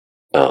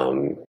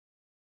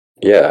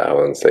I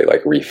wouldn't say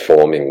like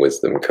reforming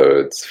wisdom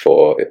codes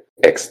for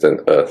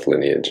extant earth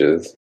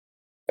lineages,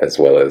 as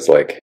well as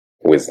like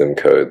wisdom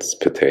codes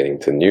pertaining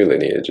to new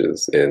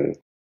lineages in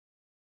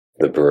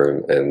the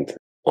broom and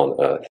on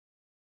earth.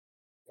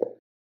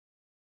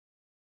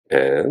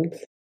 And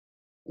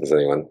does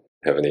anyone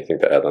have anything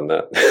to add on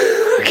that?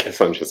 I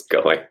guess I'm just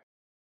going.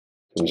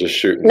 I'm just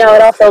shooting. No,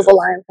 it all feels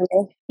aligned for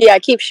me. Yeah,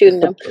 keep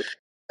shooting them.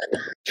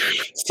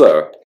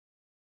 So,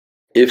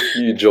 if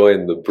you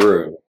join the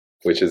broom,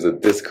 which is a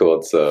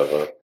Discord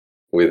server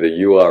with a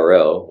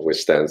URL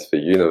which stands for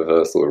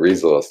Universal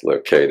Resource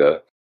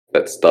Locator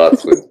that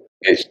starts with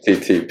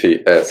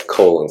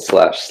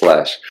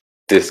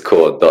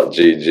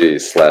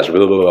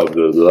https://discord.gg/blah blah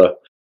blah blah,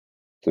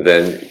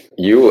 then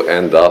you will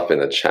end up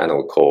in a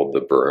channel called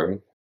the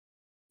broom.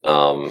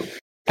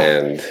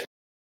 And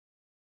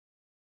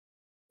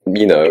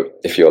you know,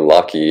 if you're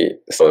lucky,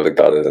 some of the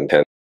guardians and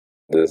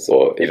tenders,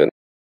 or even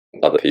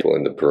other people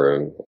in the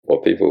broom,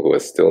 or people who are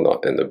still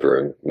not in the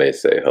broom, may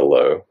say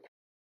hello.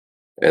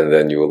 And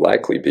then you will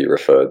likely be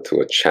referred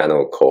to a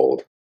channel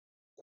called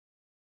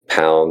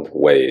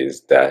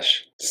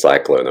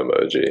 #ways-cyclone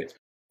emoji,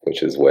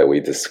 which is where we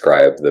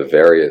describe the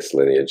various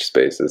lineage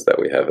spaces that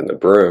we have in the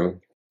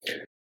broom.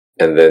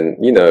 And then,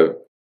 you know,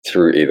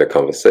 through either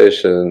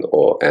conversation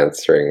or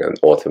answering an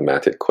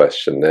automatic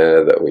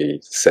questionnaire that we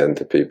send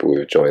to people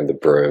who've joined the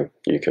broom,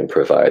 you can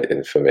provide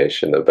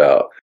information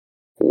about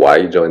why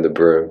you joined the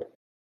broom,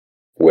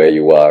 where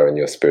you are in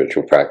your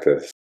spiritual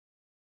practice,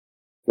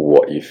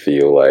 what you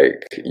feel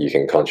like you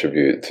can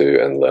contribute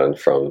to and learn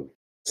from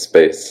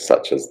space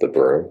such as the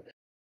broom.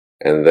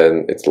 And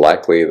then it's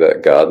likely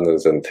that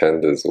gardeners and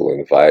tenders will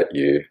invite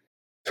you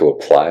to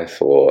apply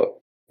for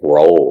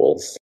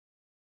roles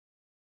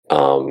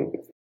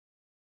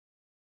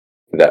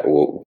that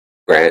will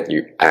grant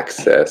you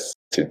access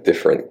to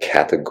different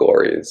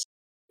categories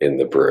in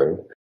the broom,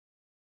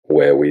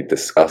 where we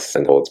discuss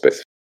and hold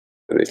space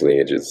for these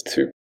lineages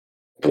to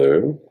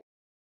bloom.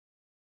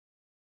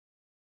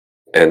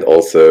 And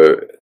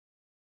also,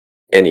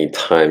 any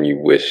time you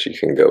wish, you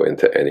can go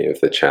into any of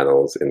the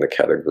channels in the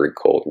category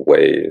called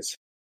ways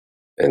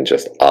and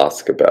just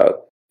ask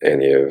about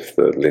any of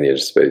the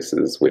lineage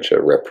spaces which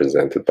are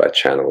represented by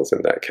channels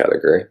in that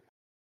category.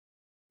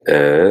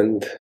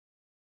 And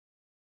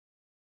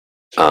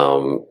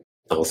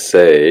I'll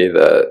say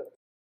that,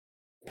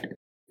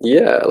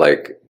 yeah,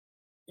 like,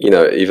 you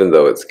know, even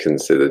though it's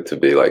considered to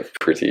be like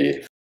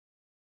pretty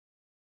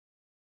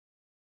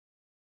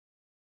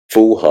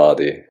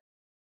foolhardy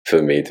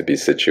for me to be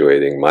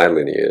situating my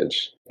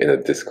lineage in a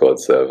Discord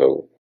server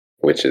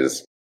which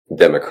is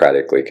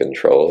democratically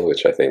controlled,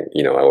 which I think,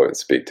 you know, I won't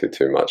speak to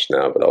too much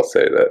now, but I'll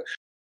say that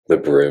the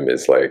broom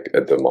is like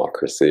a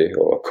democracy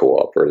or a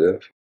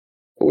cooperative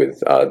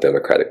with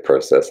democratic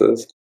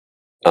processes.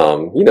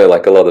 You know,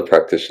 like a lot of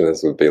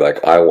practitioners would be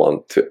like, I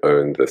want to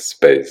own the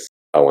space.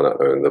 I want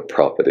to own the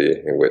property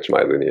in which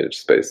my lineage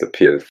space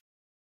appears.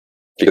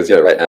 Because, you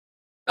know, right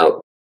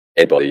now,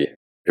 anybody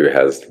who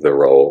has the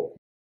role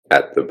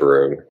at the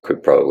broom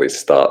could probably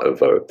start a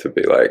vote to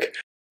be like,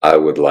 I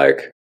would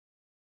like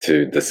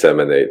to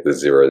disseminate the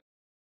zero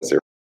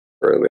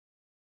lineage,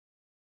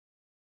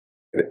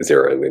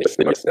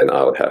 and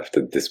I would have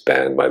to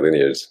disband my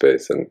lineage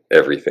space, and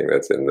everything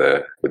that's in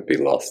there would be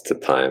lost to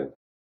time.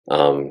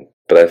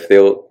 But I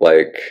feel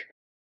like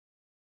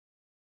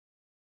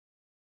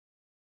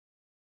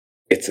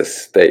it's a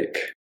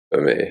stake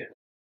for me.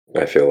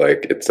 I feel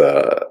like it's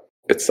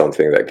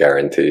something that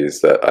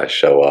guarantees that I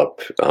show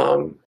up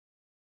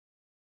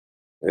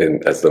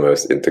as the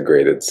most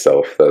integrated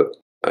self that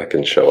I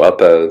can show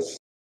up as.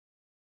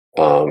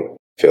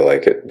 Feel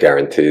like it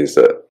guarantees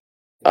that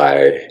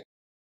I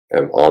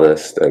am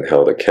honest and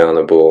held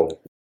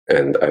accountable,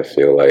 and I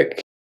feel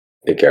like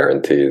it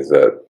guarantees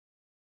that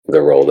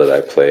the role that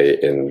I play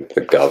in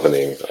the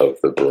governing of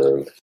the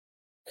broom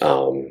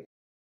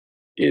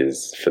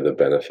is for the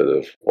benefit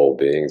of all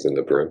beings in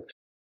the broom.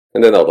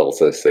 And then I'll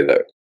also say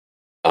that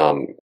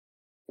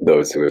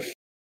those who have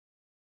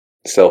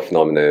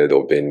self-nominated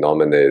or been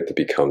nominated to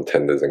become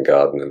tenders and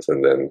gardeners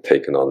and then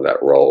taken on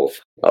that role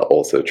are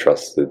also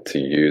trusted to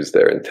use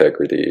their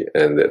integrity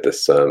and their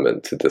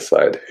discernment to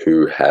decide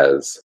who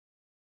has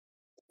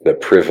the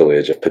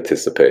privilege of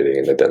participating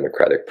in the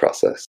democratic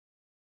process.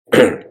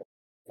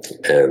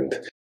 And,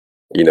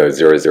 you know,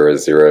 000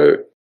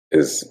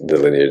 is the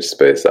lineage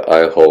space that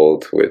I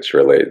hold, which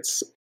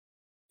relates,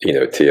 you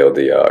know,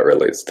 TLDR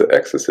relates to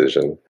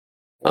exorcism.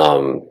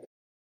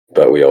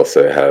 But we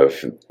also have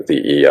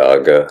the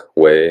Iaga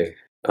way,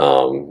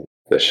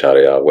 the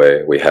Sharia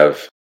way. We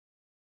have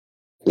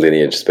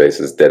lineage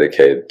spaces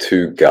dedicated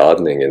to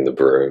gardening in the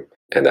broom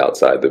and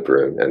outside the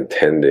broom, and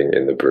tending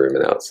in the broom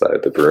and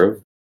outside the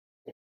broom.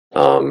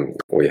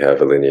 We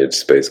have a lineage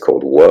space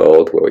called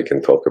World, where we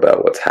can talk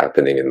about what's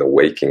happening in the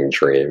waking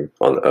dream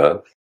on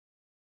Earth.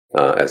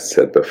 As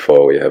said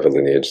before, we have a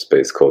lineage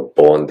space called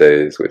Born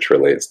Days, which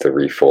relates to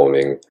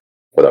reforming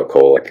what I'll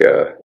call like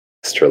a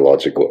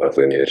astrological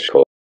lineage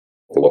called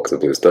the Walks of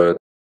Bluestone,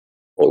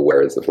 or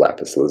Wearers of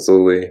Lapis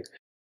Lazuli.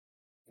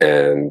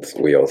 And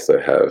we also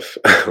have,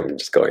 I'm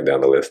just going down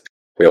the list,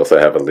 we also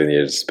have a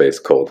lineage space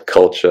called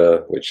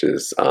Culture, which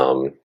is,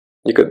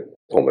 you could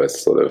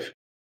almost sort of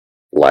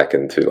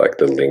liken to like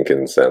the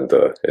Lincoln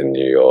Center in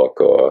New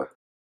York, or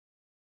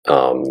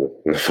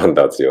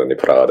Fondazione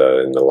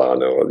Prada in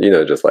Milano, you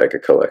know, just like a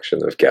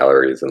collection of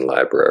galleries and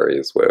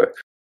libraries where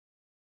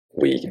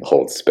we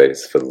hold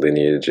space for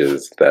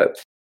lineages that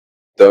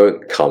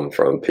don't come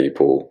from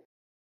people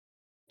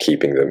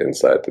keeping them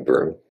inside the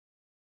broom.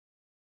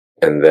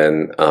 And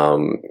then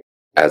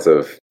as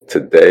of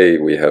today,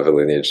 we have a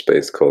lineage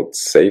space called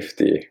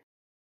Safety.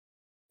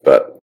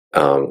 But,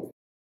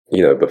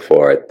 you know,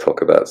 before I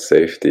talk about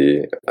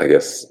safety, I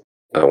guess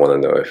I want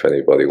to know if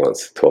anybody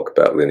wants to talk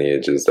about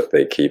lineages that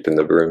they keep in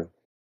the broom.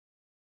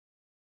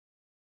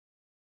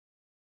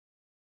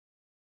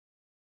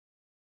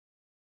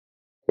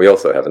 We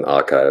also have an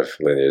archive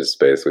lineage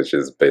space, which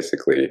is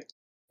basically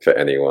for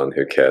anyone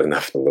who cares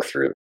enough to look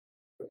through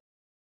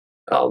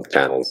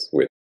channels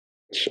which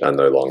are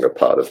no longer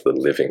part of the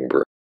living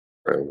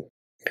broom.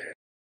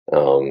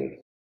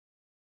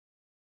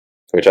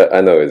 Which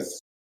I know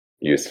is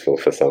useful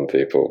for some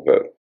people,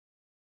 but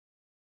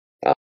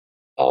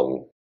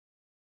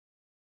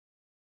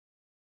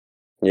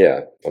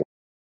yeah, I'm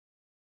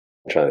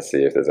trying to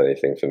see if there's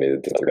anything for me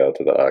to go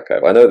to the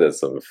archive. I know there's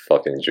some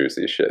fucking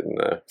juicy shit in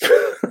there.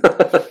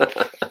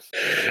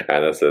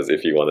 Anna says,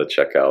 if you want to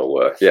check our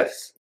work,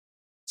 yes.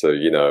 So,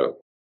 you know,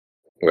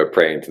 we're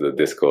praying to the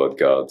Discord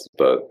gods,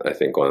 but I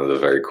think one of the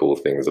very cool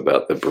things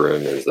about the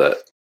broom is that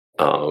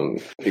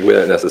we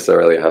don't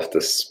necessarily have to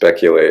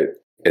speculate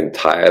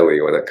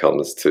entirely when it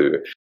comes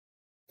to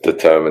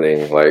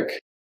determining,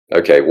 like,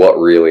 okay, what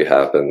really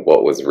happened,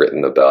 what was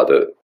written about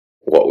it,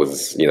 what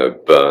was,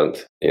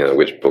 burnt,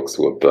 which books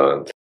were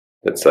burnt,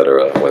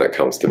 etc., when it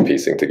comes to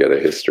piecing together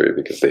history,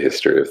 because the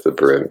history of the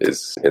broom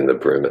is in the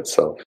broom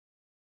itself.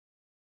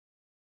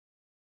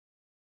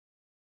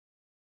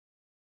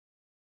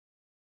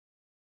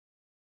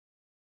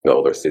 The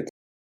older seeds.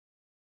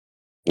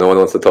 No one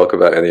wants to talk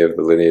about any of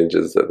the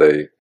lineages that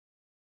they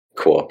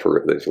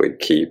cooperatively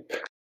keep,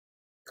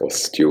 or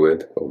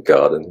steward, or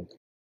garden.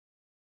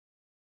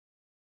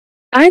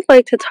 I'd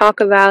like to talk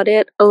about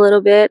it a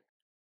little bit.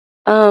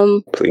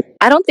 Please.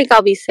 I don't think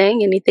I'll be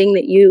saying anything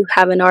that you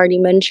haven't already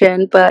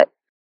mentioned, but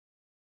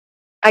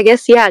I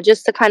guess,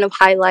 just to kind of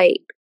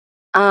highlight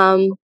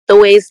the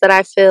ways that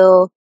I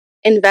feel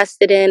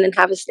invested in and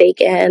have a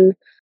stake in.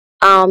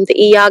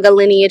 The Iyaga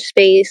lineage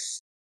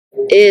space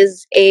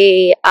is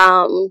a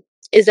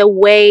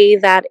way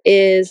that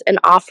is an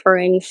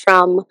offering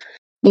from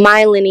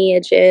my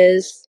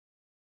lineages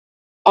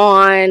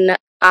on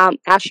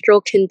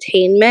astral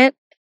containment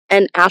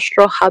and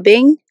astral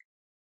hubbing.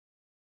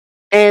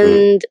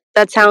 And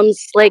that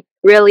sounds like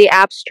really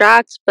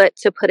abstract, but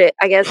to put it,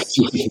 I guess,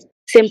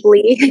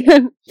 simply,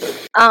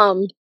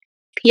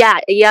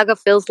 Iyaga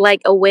feels like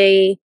a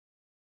way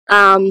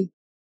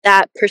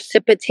that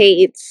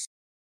precipitates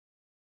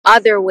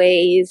other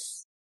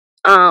ways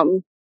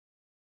in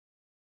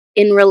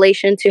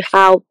relation to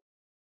how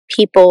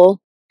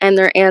people and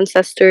their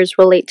ancestors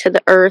relate to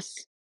the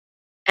earth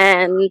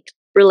and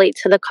relate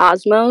to the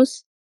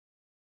cosmos.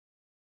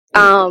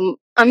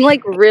 I'm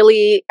like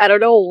really, I don't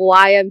know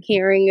why I'm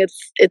hearing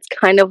it's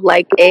kind of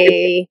like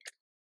a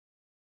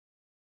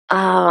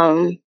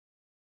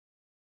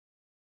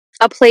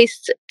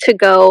place to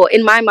go.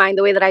 In my mind,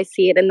 the way that I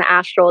see it in the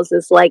astrals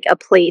is like a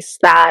place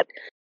that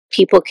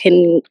people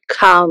can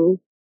come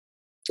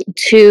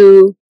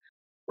to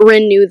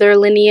renew their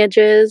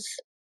lineages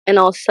and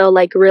also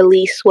like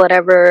release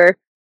whatever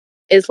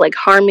is like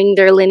harming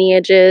their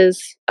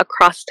lineages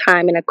across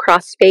time and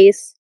across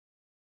space.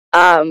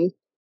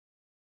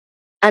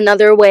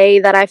 Another way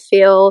that I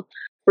feel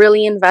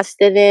really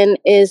invested in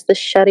is the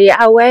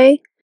Sharia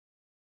way.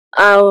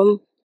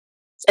 And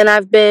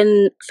I've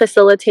been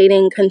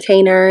facilitating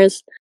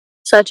containers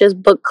such as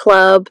book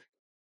club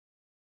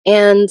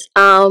and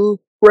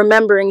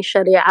remembering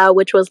Sharia,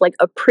 which was like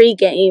a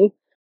pre-game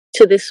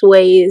to this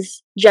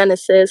way's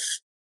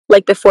genesis,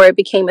 like before it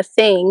became a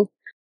thing.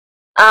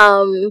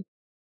 And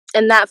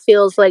that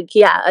feels like,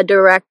 a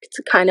direct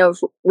kind of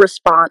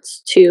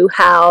response to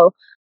how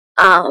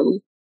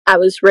I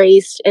was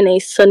raised in a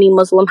Sunni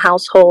Muslim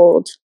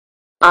household,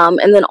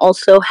 and then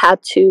also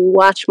had to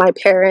watch my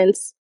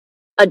parents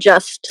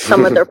adjust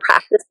some of their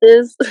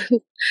practices.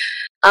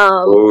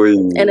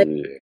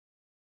 And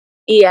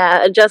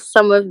adjust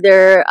some of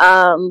their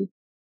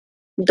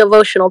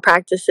devotional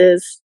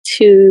practices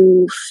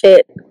to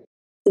fit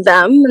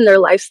them and their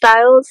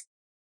lifestyles.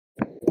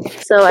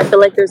 So I feel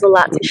like there's a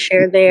lot to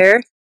share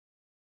there.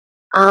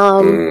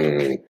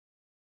 And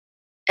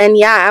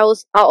I'll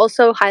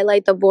also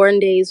highlight the Born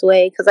Days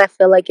way because I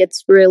feel like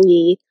it's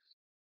really,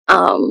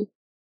 I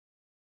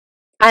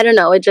don't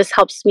know, it just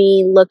helps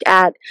me look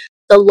at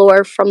the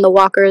lore from the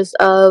walkers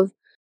of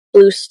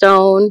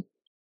Bluestone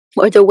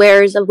or the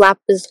wearers of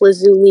lapis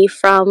lazuli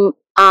from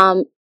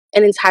an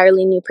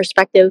entirely new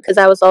perspective, because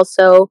I was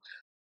also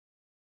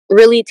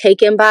really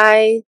taken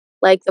by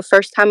like the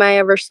first time I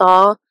ever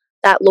saw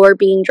that lore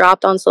being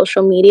dropped on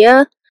social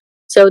media.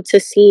 So to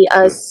see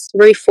us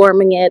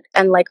reforming it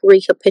and like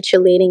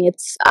recapitulating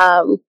its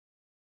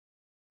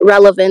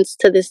relevance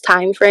to this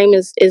time frame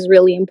is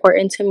really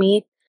important to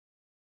me.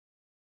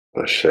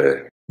 Oh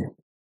shit.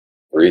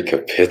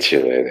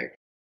 Recapitulating.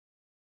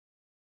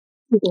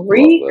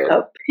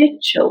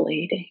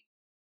 Recapitulating.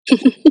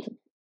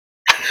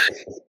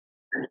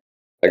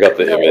 I got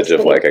the image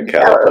of like a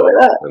catapult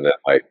and then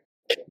like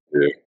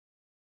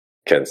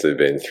Kensu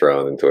being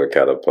thrown into a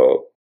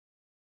catapult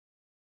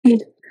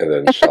and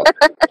then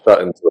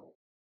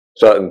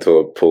shot into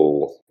a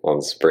pool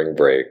on spring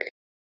break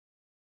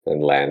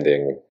and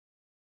landing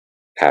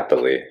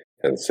happily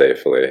and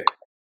safely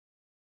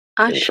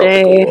in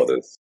tropical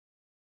waters.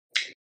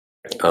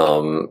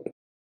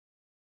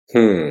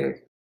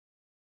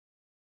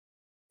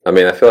 I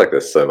mean, I feel like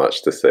there's so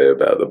much to say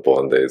about the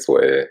Born Days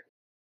way.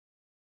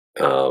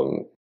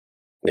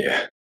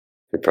 Yeah,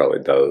 it probably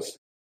does.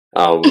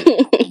 Get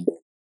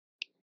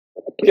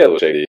a little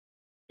shady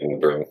in the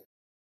broom.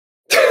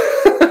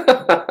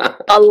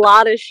 A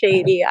lot of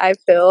shady, I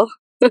feel.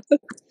 I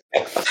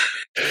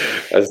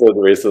said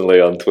recently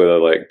on Twitter,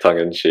 like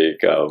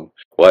tongue-in-cheek,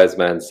 wise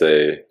man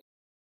say,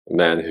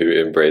 man who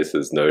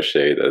embraces no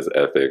shade as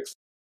ethics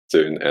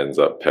soon ends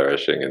up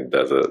perishing in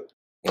desert.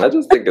 I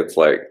just think it's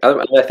like,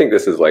 I think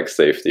this is like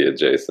safety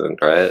adjacent,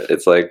 right?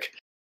 It's like,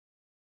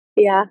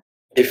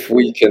 if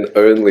we can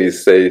only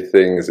say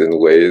things in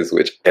ways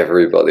which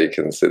everybody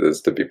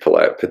considers to be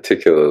polite,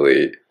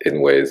 particularly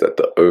in ways that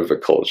the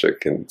overculture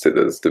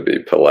considers to be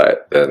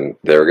polite, then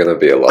there are going to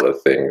be a lot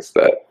of things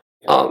that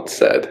aren't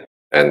said.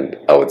 And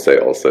I would say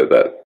also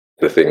that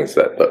the things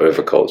that the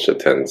overculture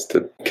tends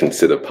to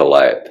consider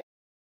polite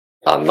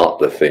are not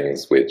the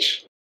things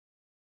which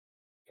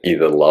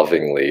either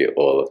lovingly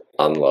or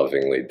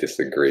unlovingly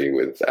disagree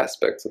with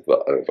aspects of the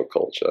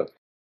overculture.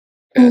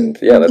 And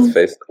yeah, let's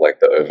face it, like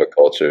the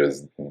overculture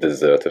is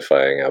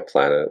desertifying our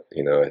planet.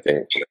 You know, I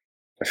think,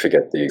 I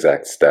forget the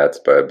exact stats,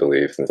 but I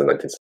believe since the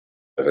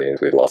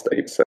 1970s we've lost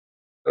 8%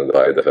 of the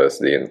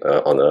biodiversity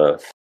on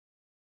Earth.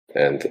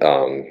 And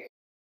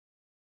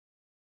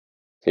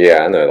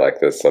yeah, I know like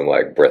there's some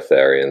like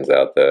breatharians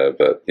out there,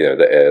 but you know,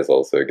 the air is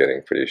also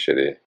getting pretty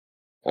shitty.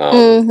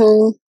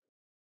 But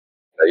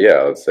yeah,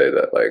 I would say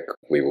that like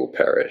we will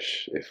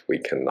perish if we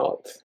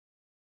cannot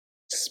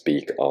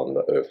speak on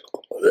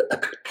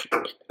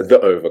the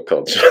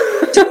overculture.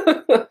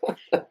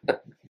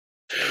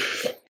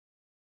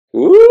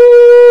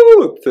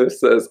 Woo! Tiff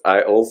says,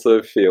 I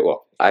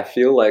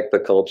feel like the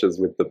cultures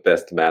with the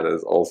best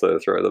manners also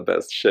throw the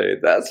best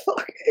shade. That's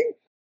fucking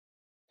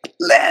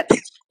lit.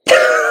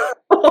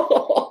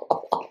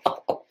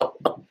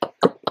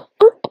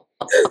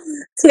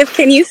 Tiff,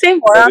 can you say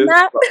more on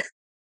that?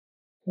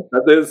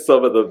 That is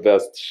some of the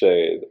best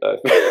shade.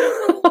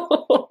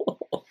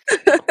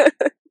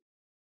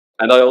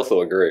 And I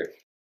also agree.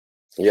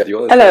 Yeah, do you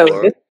want to say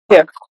more?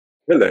 Yeah.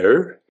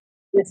 Hello.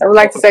 Yes, I would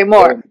like to say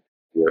more.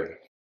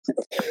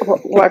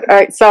 All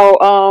right, so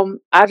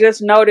I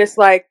just noticed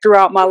like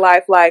throughout my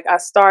life, like I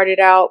started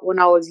out when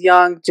I was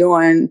young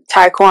doing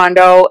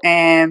taekwondo,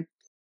 and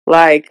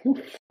like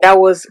that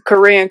was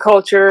Korean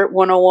culture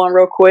 101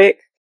 real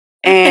quick.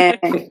 And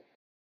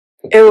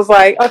it was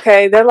like,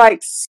 okay, they're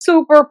like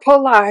super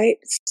polite,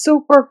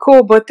 super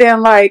cool, but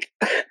then like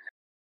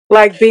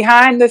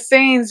behind the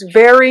scenes,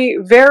 very,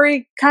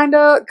 very kind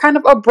of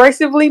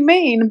abrasively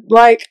mean,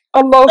 like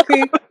a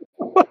low-key.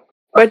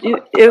 But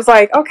it was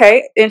like,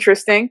 okay,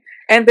 interesting.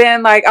 And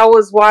then like I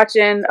was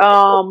watching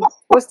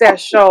what's that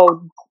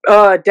show?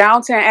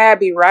 Downton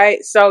Abbey,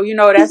 right? So you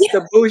know that's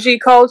the bougie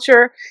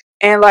culture.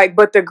 And like,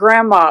 but the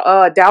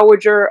grandma,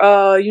 dowager,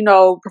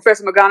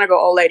 Professor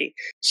McGonagall old lady,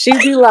 she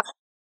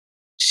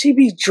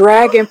be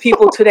dragging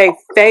people to their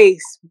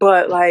face,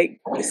 but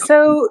like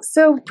so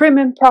prim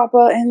and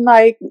proper, and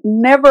like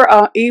never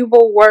a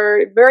evil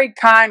word, very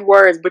kind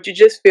words, but you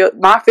just feel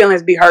my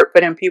feelings be hurt for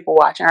them people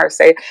watching her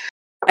say.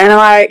 And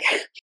like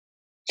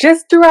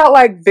just throughout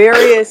like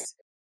various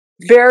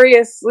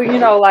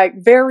like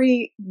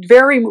very,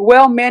 very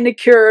well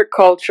manicured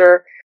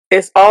culture,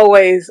 it's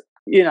always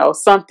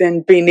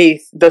something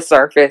beneath the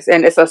surface,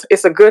 and it's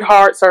a good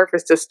hard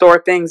surface to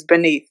store things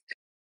beneath.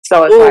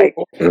 So it's like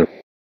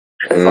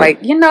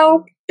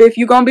if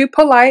you're gonna be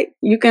polite,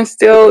 you can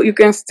still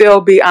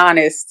be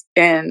honest,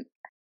 and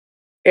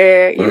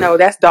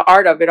that's the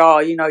art of it all.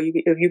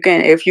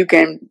 If you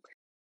can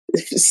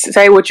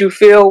say what you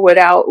feel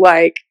without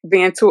like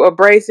being too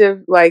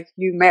abrasive, like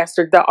you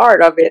mastered the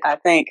art of it, I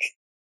think.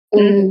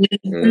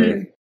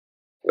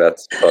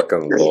 That's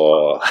fucking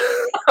law.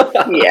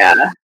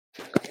 Yeah.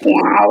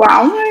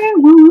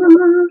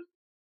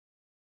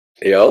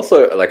 Yeah,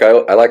 also, like,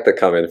 I like to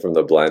come in from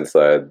the blind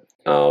side,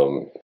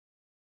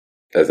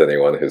 as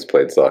anyone who's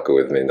played soccer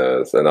with me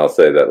knows. And I'll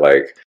say that,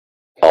 like,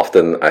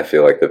 often I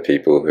feel like the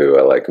people who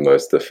are, like,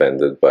 most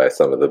offended by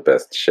some of the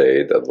best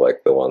shade are,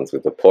 like, the ones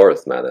with the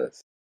poorest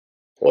manners.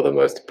 Or the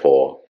most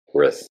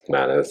poorest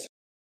manners.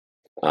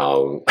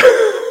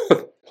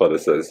 What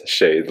it says,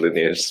 shade,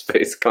 lineage,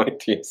 space, coming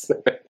to you.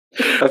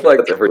 I feel like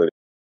that's every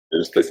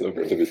lineage, space, and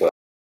to be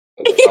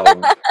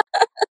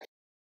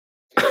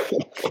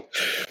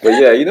but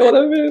yeah, you know what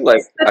I mean?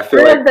 Like, I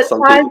feel like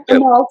some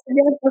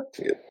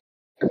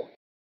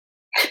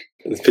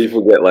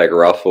people get like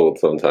ruffled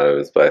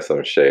sometimes by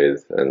some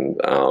shades, and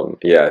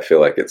yeah, I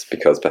feel like it's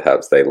because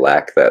perhaps they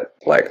lack that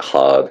like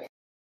hard,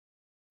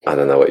 I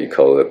don't know what you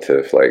call it,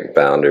 to like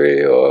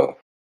boundary, or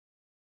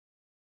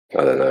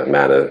I don't know,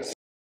 manners.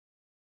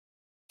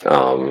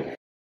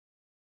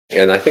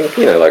 And I think,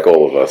 like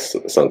all of us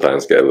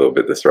sometimes get a little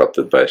bit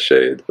disrupted by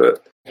shade,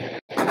 but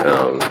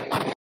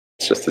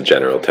it's just a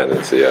general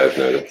tendency I've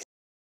noticed.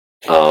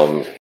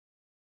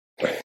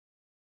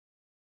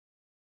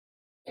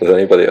 Does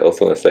anybody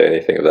else want to say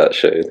anything about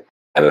shade?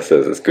 Anna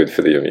says it's good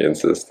for the immune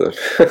system.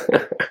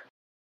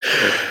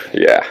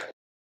 Yeah.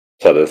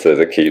 Tata says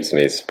it keeps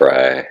me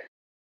spry.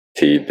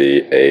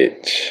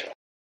 TBH.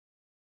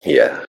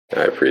 Yeah,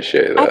 I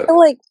appreciate that. I feel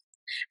like,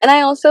 and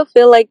I also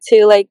feel like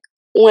too, like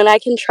when I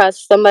can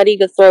trust somebody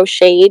to throw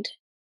shade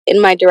in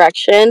my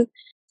direction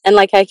and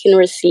like I can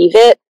receive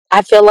it,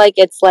 I feel like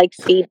it's like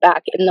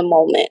feedback in the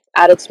moment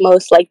at its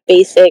most like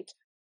basic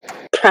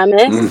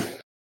premise.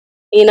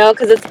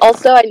 Because it's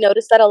also, I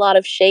noticed that a lot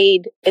of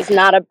shade is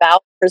not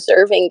about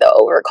preserving the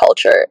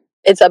overculture.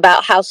 It's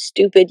about how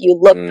stupid you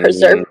look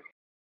preserving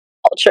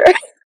culture.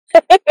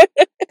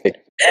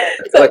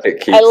 It's like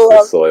it keeps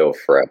the soil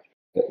fresh.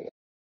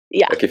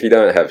 Yeah. Like if you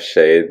don't have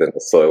shade, then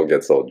the soil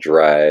gets all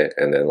dry,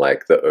 and then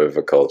like the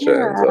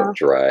overculture ends up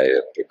dry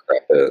and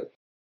decrepit.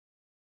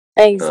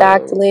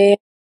 Exactly.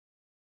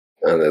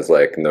 And there's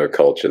like no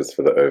cultures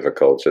for the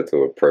overculture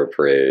to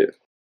appropriate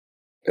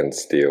and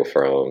steal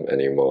from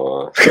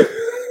anymore.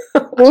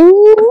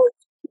 Ooh,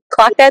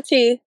 clock that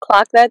tea.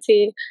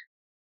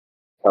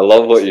 I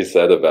love what you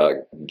said about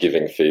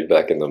giving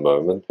feedback in the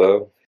moment,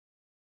 though,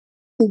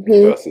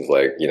 versus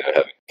like,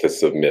 having to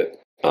submit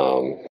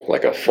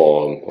like a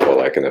form or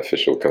like an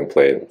official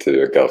complaint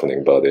to a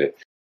governing body,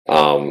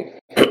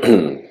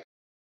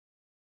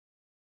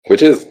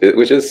 which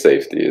is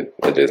safety.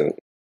 It isn't.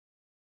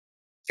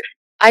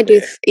 I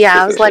do.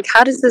 I was like,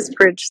 how does this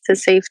bridge to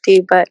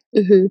safety? But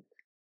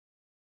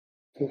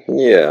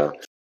yeah,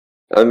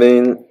 I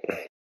mean,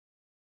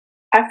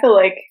 I feel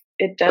like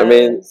it does. I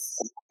mean,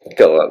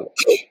 go on.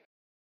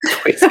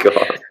 Please go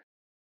on.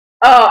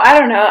 Oh, I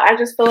don't know. I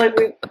just feel like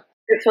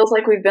it feels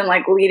like we've been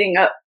like leading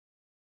up,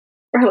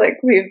 or like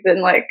we've been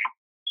like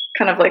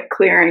kind of like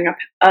clearing up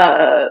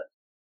a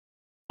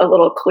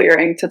little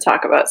clearing to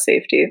talk about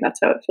safety. That's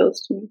how it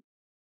feels to me.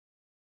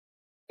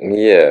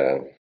 Yeah.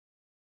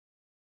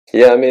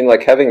 Yeah, I mean,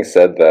 like, having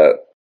said that,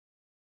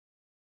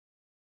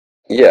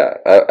 yeah,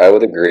 I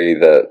would agree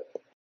that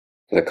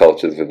the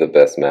cultures with the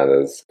best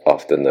manners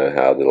often know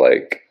how to,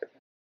 like,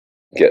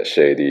 get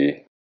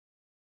shady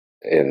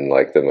in,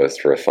 like, the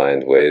most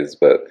refined ways,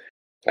 but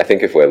I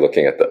think if we're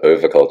looking at the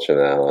overculture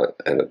now,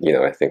 and,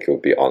 I think it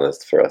would be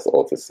honest for us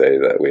all to say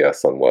that we are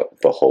somewhat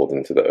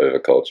beholden to the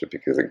overculture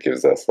because it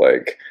gives us,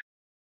 like,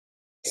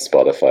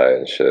 Spotify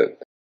and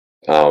shit.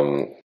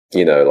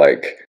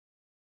 Like,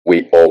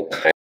 we all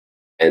kind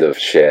of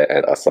share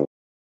and are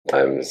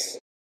sometimes,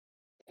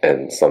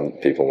 and some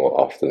people more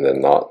often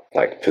than not,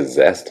 like,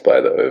 possessed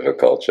by the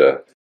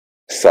overculture,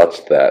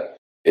 such that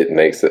it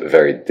makes it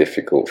very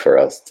difficult for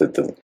us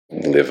to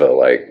deliver,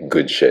 like,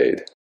 good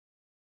shade.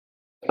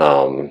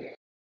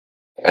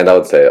 And I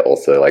would say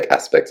also, like,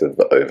 aspects of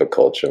the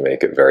overculture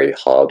make it very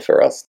hard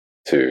for us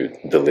to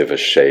deliver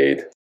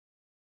shade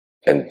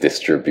and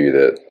distribute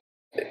it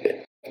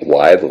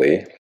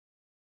widely.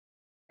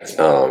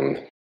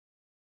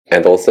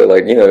 And also,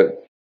 like,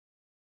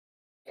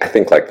 I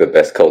think, like, the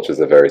best cultures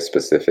are very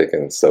specific,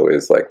 and so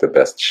is, like, the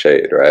best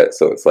shade, right?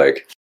 So it's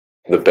like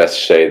the best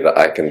shade that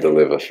I can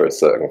deliver for a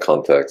certain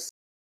context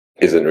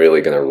isn't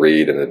really going to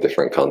read in a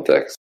different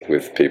context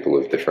with people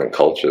of different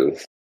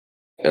cultures.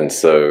 And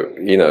so,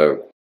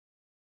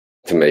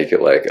 to make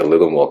it, like, a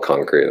little more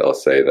concrete, I'll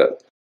say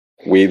that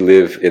we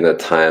live in a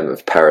time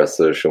of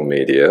parasocial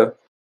media,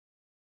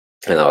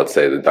 and I would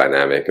say the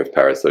dynamic of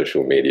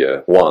parasocial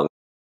media, one,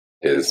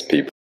 is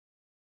people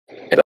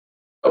end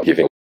up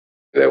giving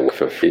their work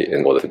for free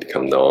in order to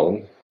become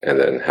known, and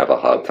then have a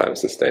hard time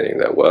sustaining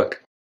their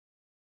work.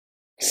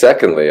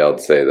 Secondly, I'd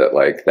say that,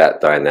 like, that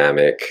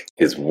dynamic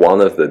is one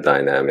of the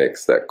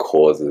dynamics that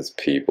causes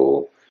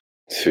people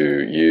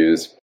to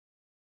use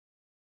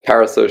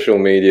parasocial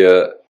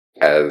media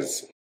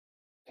as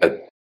I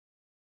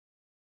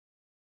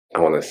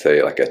want to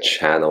say, like, a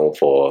channel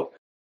for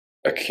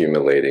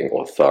accumulating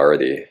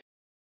authority.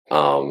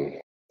 And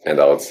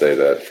I would say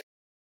that,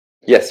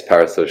 yes,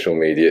 parasocial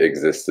media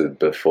existed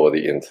before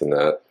the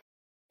internet,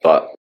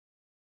 but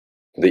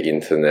the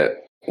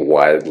internet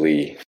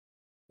widely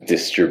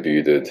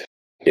distributed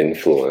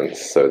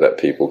influence so that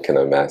people can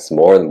amass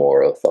more and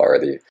more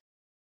authority.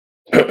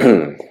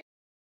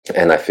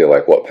 And I feel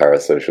like what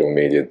parasocial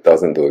media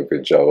doesn't do a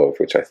good job of,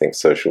 which I think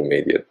social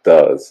media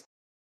does,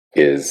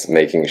 is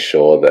making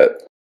sure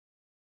that,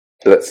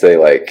 let's say,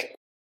 like,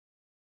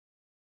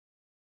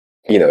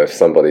 if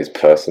somebody's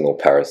personal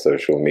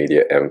parasocial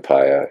media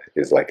empire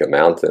is like a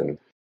mountain,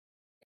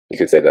 you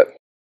could say that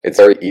it's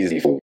very easy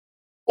for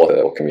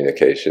water or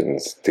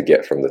communications to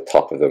get from the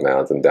top of the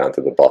mountain down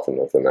to the bottom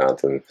of the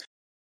mountain.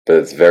 But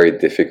it's very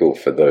difficult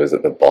for those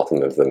at the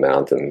bottom of the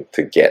mountain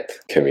to get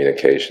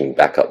communication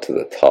back up to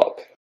the top.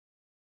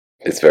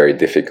 It's very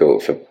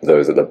difficult for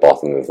those at the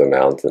bottom of the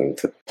mountain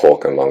to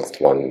talk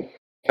amongst one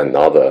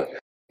another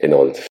in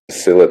order to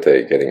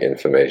facilitate getting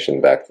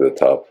information back to the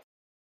top.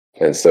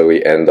 And so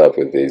we end up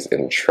with these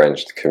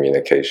entrenched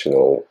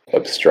communicational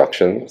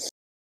obstructions,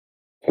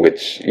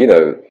 which,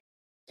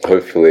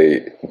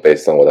 hopefully,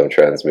 based on what I'm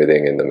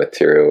transmitting in the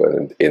material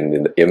and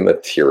in the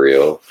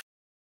immaterial,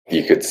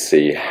 you could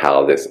see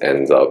how this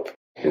ends up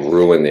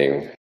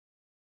ruining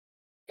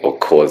or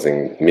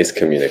causing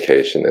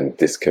miscommunication and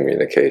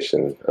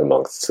discommunication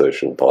amongst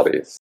social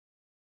bodies.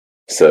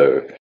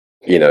 So,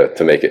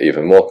 to make it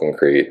even more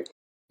concrete,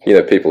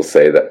 people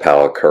say that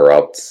power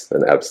corrupts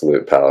and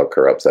absolute power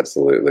corrupts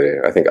absolutely.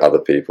 I think other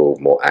people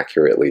more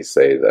accurately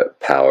say that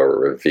power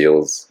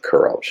reveals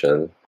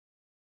corruption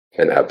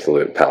and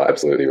absolute power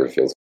absolutely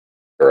reveals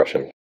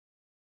corruption.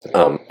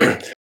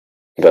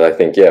 But I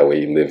think, yeah,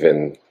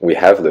 we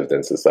have lived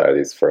in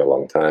societies for a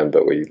long time,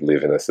 but we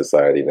live in a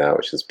society now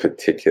which is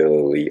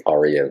particularly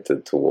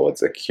oriented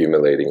towards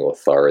accumulating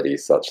authority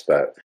such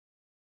that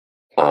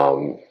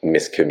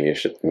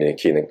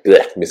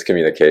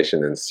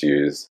miscommunication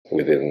ensues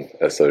within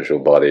a social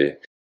body,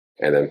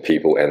 and then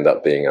people end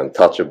up being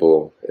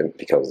untouchable. It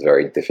becomes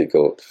very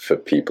difficult for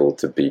people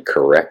to be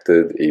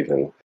corrected,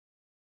 even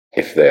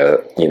if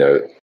they're,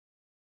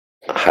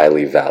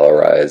 highly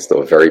valorized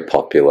or very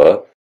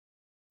popular.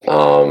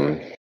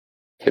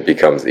 It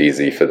becomes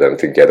easy for them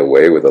to get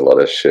away with a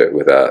lot of shit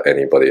without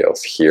anybody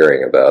else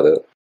hearing about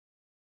it.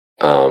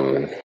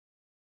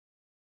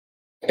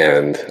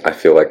 And I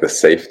feel like the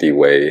safety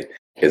way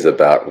is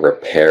about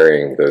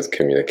repairing those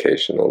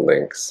communicational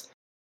links.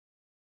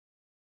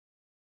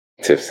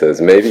 Tiff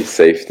says, maybe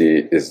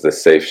safety is the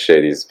safe,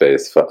 shady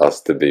space for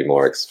us to be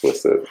more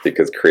explicit,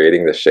 because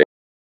creating the shade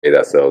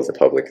ourselves in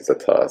public is a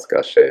task.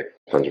 Ashe,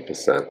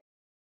 100%.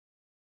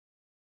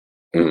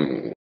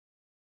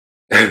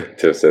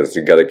 Tiff says,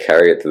 you gotta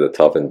carry it to the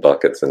top in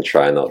buckets and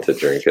try not to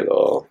drink it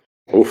all.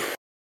 Oof.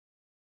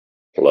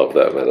 Love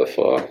that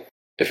metaphor.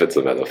 If it's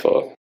a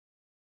metaphor.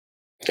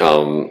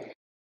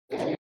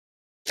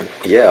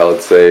 Yeah, I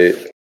would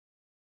say,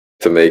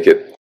 to make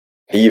it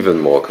even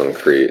more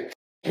concrete,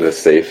 the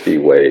safety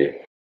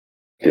way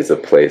is a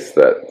place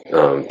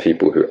that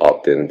people who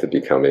opt into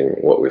becoming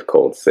what we've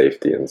called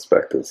safety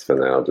inspectors for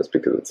now, just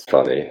because it's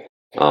funny,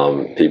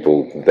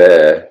 people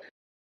there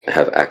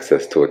have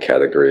access to a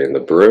category in the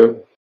broom,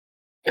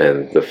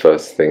 and the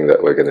first thing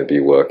that we're going to be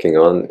working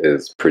on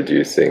is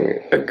producing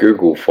a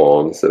Google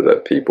form so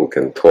that people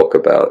can talk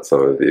about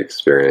some of the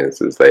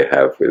experiences they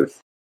have with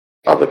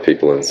other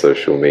people in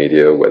social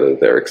media, whether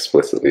they're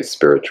explicitly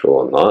spiritual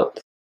or not,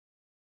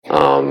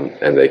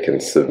 and they can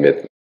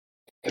submit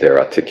their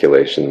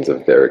articulations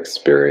of their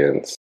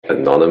experience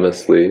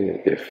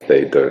anonymously if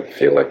they don't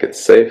feel like it's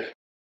safe.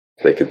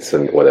 They could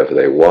submit whatever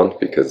they want,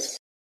 because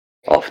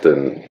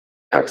often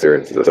our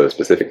experiences are so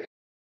specific.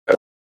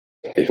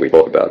 If we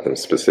talk about them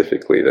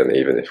specifically, then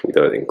even if we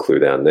don't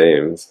include our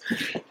names,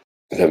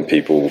 then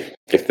people,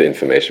 if the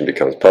information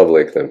becomes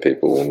public, then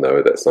people will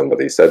know that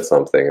somebody said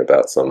something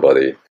about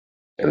somebody,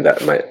 and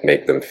that might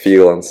make them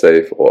feel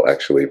unsafe or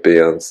actually be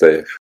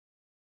unsafe.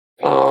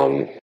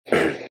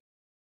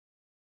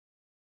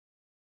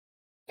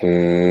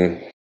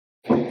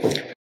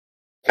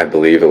 I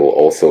believe it will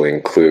also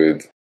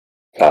include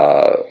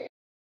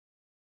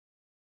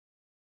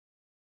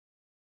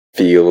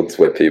fields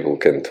where people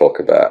can talk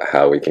about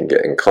how we can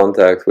get in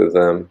contact with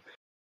them,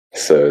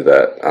 so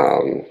that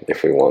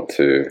if we want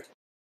to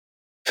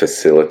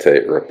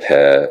facilitate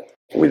repair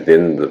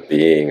within the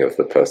being of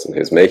the person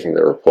who's making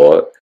the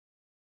report,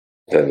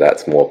 then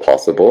that's more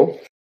possible.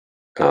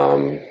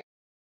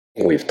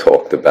 We've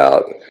talked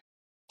about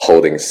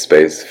holding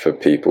space for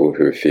people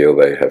who feel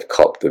they have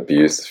copped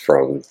abuse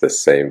from the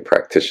same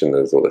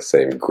practitioners or the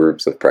same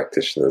groups of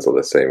practitioners or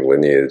the same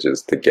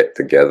lineages to get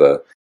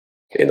together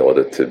in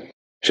order to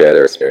share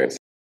their experiences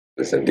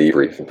and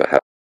debrief and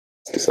perhaps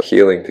do some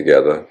healing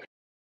together.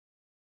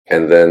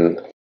 And then,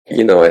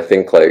 I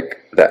think like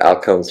the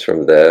outcomes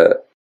from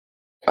there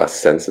are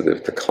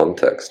sensitive to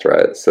context,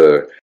 right?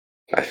 So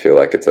I feel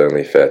like it's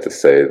only fair to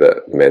say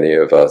that many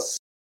of us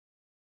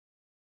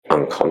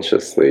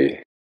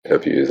unconsciously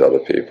abuse other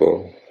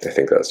people. I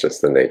think that's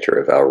just the nature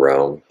of our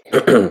realm.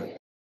 And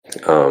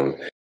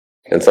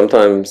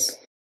sometimes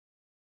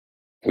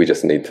we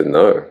just need to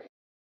know.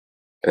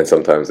 And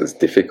sometimes it's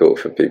difficult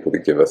for people to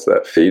give us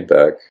that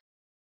feedback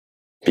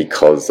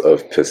because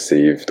of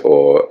perceived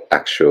or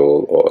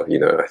actual, or,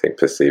 I think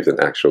perceived and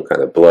actual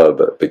kind of blur,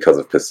 but because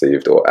of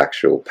perceived or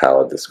actual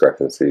power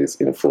discrepancies,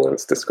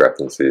 influence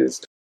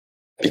discrepancies,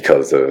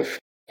 because of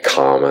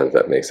karma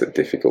that makes it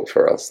difficult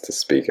for us to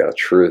speak our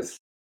truth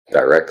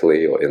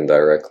directly or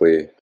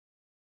indirectly.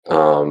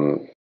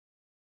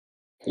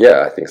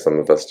 I think some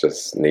of us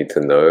just need to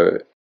know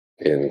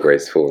in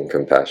graceful and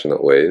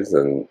compassionate ways.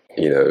 And,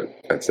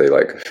 I'd say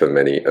like for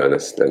many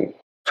earnest and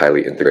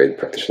highly integrated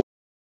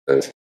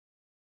practitioners,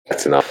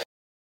 that's enough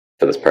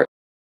for those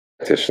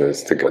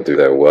practitioners to go and do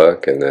their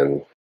work. And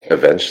then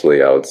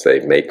eventually, I would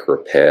say, make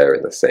repair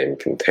in the same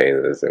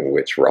containers in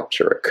which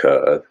rupture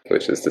occurred,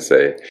 which is to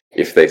say,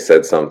 if they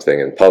said something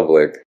in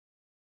public,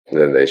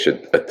 then they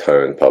should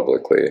atone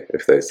publicly.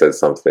 If they said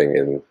something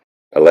in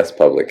a less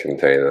public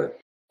container,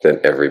 then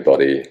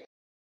everybody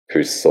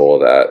who saw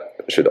that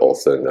should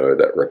also know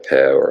that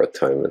repair or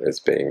atonement is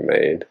being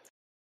made.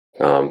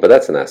 But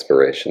that's an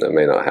aspiration. It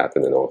may not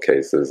happen in all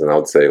cases. And I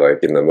would say,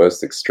 like, in the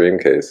most extreme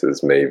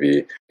cases,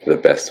 maybe the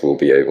best we'll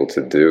be able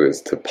to do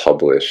is to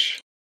publish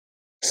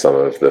some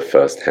of the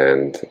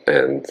first-hand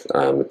and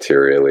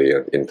materially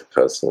and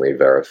interpersonally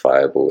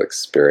verifiable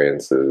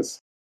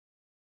experiences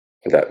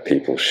that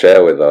people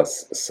share with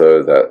us,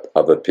 so that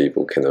other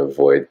people can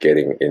avoid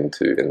getting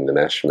into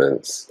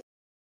enmeshments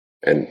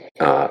and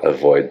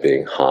avoid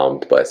being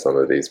harmed by some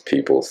of these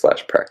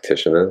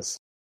people/practitioners.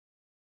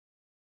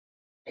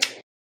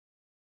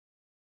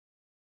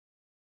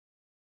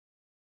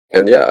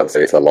 And yeah, I'd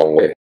say it's a long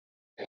way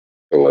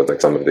towards like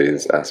some of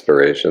these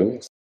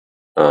aspirations.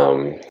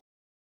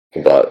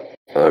 But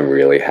I'm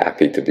really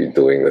happy to be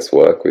doing this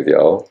work with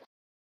y'all.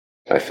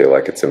 I feel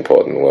like it's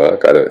important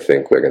work. I don't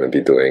think we're going to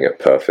be doing it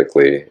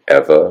perfectly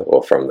ever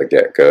or from the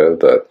get-go,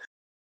 but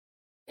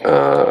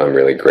I'm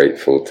really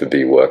grateful to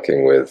be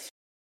working with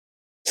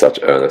such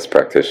earnest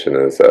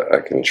practitioners that I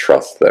can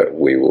trust that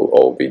we will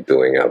all be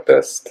doing our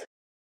best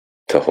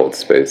to hold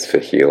space for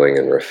healing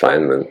and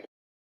refinement.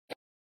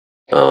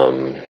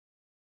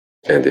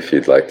 And if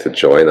you'd like to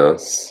join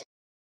us,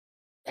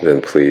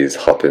 then please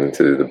hop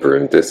into the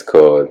Broom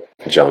Discord,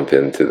 jump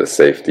into the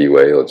Safety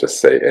Way, or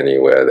just say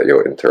anywhere that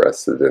you're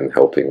interested in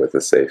helping with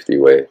the Safety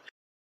Way.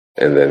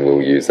 and then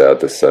we'll use our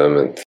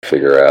discernment to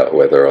figure out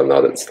whether or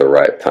not it's the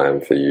right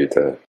time for you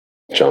to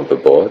jump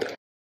aboard.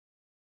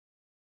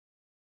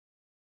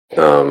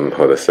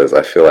 Hoda says,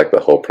 I feel like the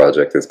whole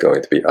project is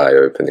going to be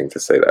eye-opening, to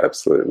say the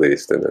absolute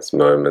least, in this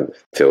moment.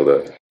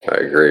 Tilda, I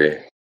agree.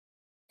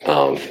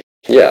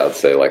 Yeah, I'd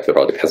say like the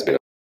project has been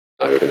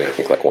eye-opening. I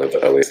think like one of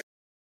the earliest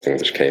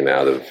things which came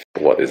out of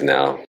what is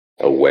now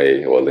a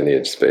way or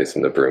lineage space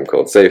in the Broom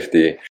called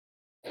Safety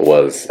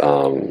was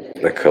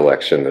a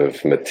collection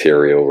of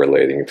material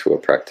relating to a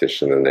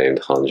practitioner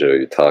named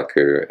Hanjo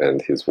Utaku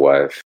and his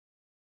wife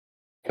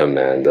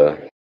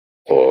Amanda,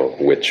 or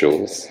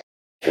Witchels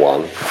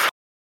one.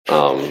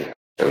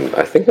 And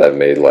I think that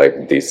made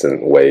like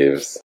decent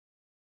waves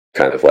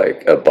kind of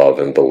like above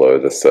and below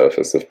the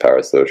surface of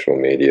parasocial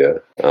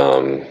media.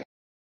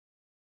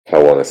 I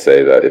want to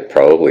say that it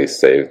probably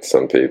saved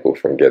some people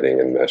from getting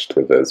enmeshed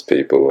with those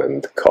people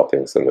and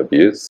copying some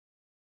abuse.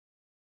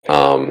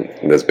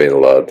 There's been a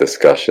lot of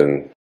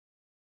discussion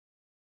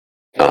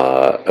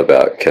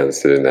about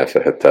Kensu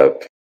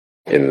Neferhetep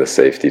in the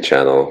Safety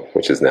channel,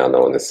 which is now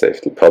known as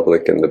Safety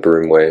Public in the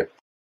Broom Way.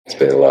 There's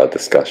been a lot of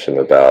discussion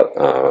about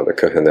the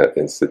Kohenet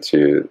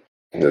Institute.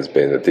 There's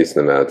been a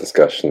decent amount of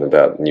discussion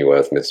about New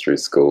Earth Mystery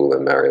School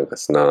and Mariam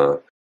Hasna.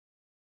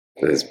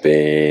 There's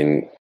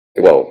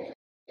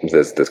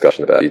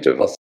discussion about each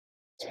of us,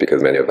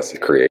 because many of us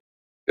have created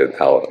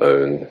our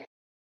own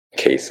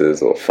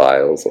cases or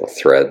files or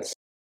threads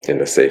in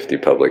the Safety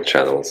Public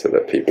channel so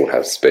that people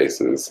have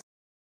spaces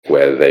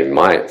where they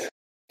might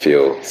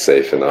feel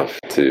safe enough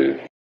to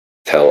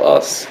tell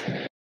us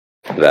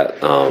that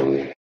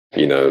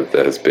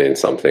there has been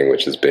something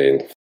which has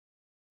been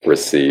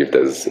received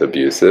as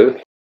abusive.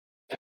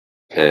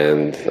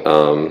 And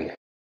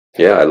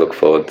I look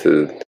forward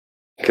to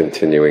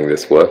continuing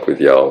this work with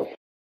y'all.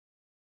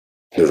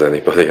 Does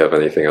anybody have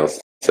anything else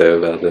to say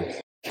about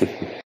this?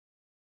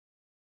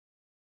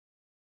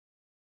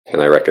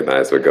 And I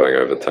recognize we're going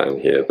over time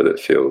here, but it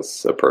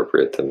feels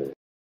appropriate to me.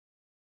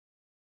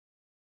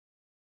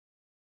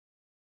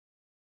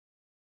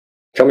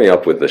 Coming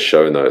up with the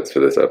show notes for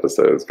this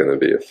episode is going to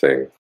be a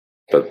thing,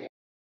 but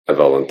I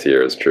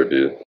volunteer as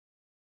tribute.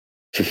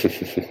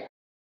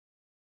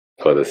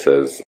 Hoda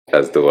says,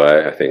 as do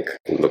I. I think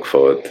look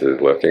forward to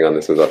working on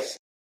this with us.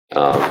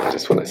 I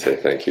just want to say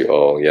thank you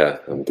all. Yeah,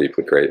 I'm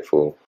deeply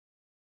grateful.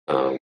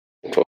 Look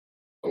forward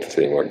to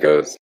seeing where it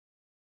goes.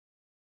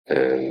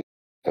 And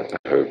I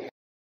hope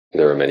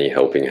there are many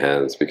helping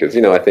hands, because,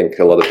 I think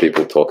a lot of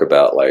people talk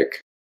about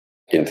like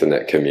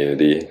internet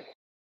community,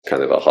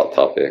 kind of a hot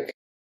topic.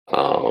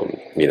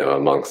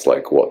 Amongst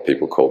like what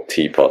people call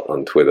teapot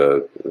on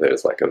Twitter,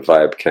 there's like a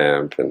vibe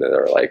camp, and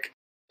there are like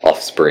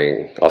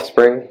offspring.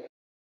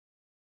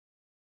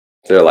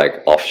 They're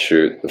like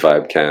offshoot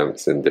vibe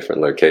camps in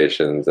different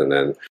locations, and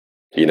then,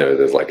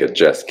 there's like a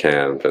Jess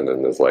camp, and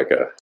then there's like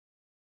a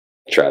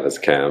Travis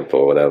camp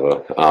or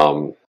whatever.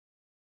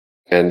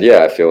 And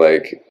yeah, I feel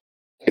like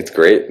it's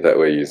great that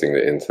we're using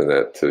the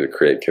internet to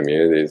create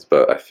communities,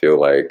 but I feel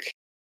like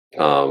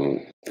a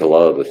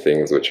lot of the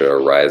things which are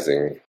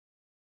arising,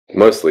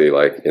 mostly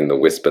like in the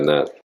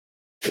WhisperNet,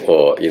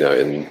 or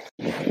in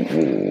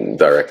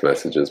direct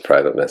messages,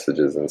 private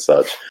messages and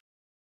such,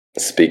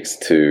 speaks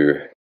to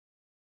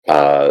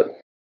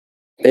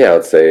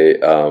I'd say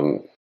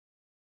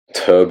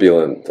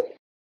turbulent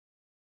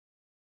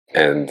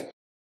and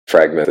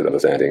fragmented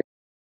understanding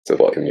of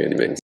what community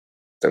means.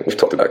 And we've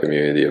talked about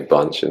community a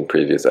bunch in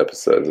previous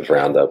episodes of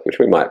Roundup, which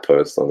we might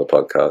post on the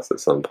podcast at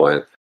some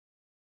point.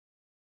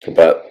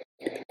 But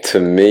to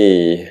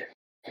me,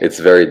 it's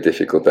very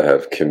difficult to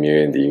have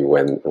community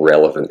when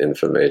relevant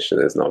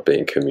information is not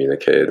being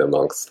communicated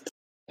amongst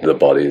the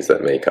bodies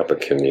that make up a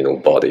communal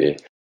body.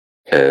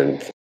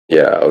 And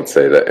yeah, I would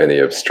say that any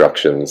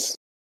obstructions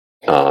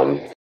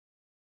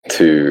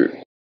to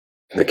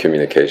the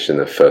communication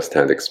of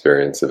first-hand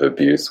experience of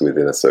abuse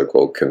within a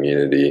so-called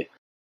community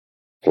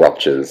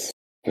ruptures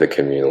the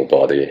communal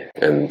body,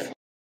 and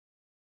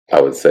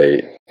I would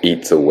say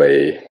eats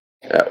away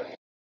at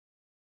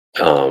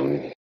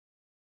the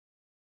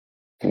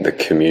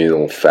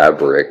communal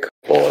fabric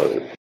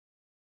or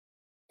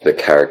the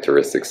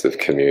characteristics of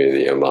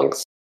community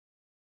amongst,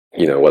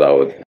 what I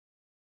would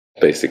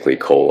basically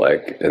call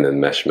like an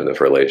enmeshment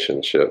of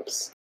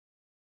relationships,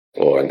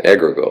 or an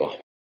egregore,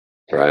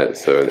 right?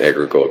 So an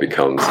egregore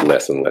becomes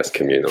less and less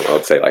communal. I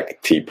would say like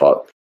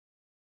teapot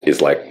is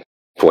like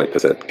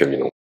 20%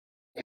 communal,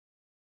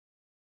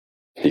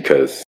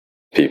 because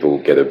people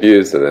get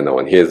abused and then no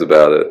one hears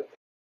about it,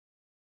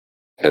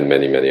 and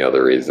many, many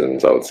other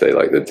reasons. I would say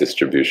like the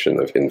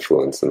distribution of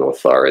influence and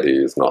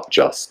authority is not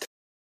just.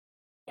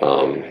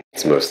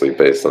 It's mostly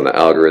based on the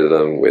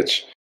algorithm,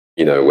 which,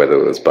 whether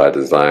it was by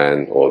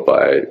design or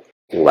by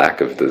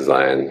lack of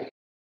design,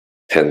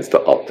 tends to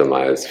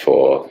optimize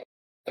for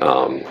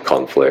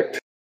conflict,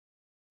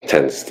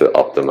 tends to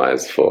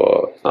optimize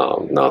for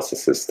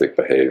narcissistic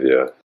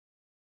behavior,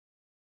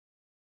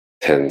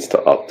 tends to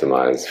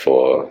optimize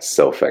for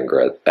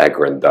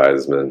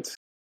self-aggrandizement.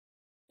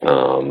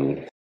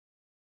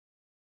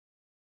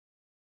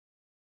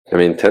 I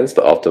mean, tends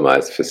to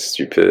optimize for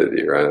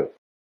stupidity, right?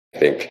 I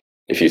think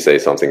if you say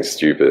something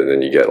stupid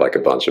and you get like a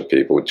bunch of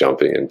people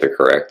jumping in to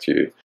correct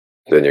you,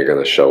 then you're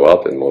going to show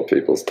up in more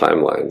people's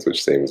timelines,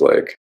 which seems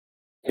like,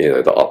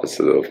 the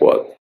opposite of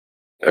what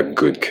a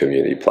good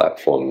community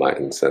platform might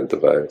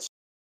incentivize.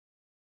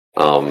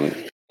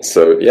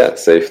 So yeah,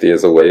 safety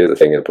is a way of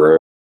thing at Broom.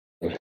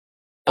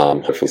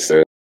 Hopefully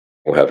soon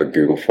we'll have a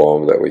Google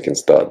form that we can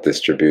start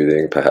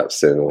distributing. Perhaps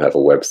soon we'll have a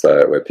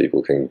website where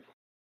people can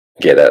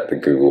get at the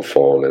Google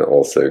form and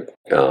also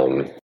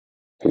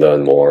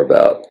learn more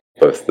about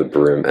both the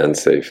broom and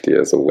safety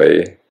as a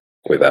way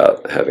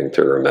without having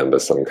to remember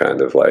some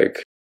kind of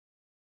like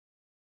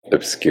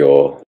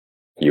obscure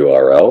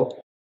URL.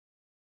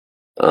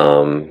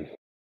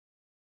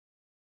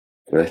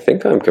 And I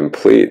think I'm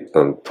complete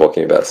on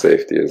talking about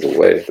safety as a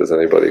way. Does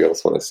anybody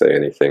else want to say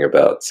anything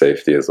about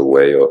safety as a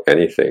way or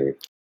anything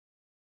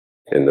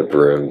in the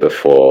broom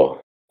before,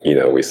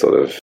 we sort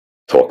of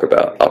talk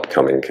about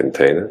upcoming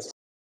containers?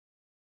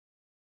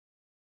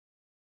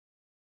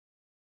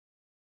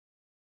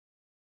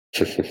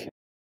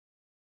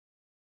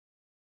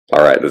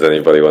 All right, does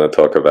anybody want to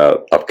talk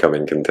about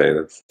upcoming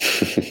containers?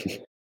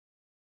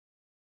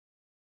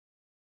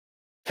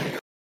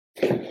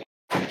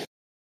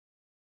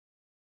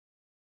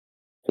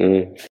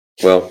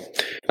 Well,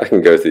 I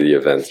can go through the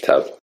events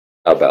tab.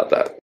 How about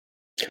that?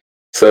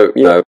 So,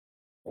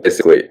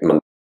 basically,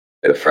 Monday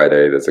to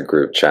Friday, there's a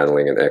group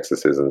channeling and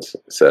exorcism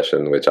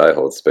session, which I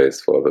hold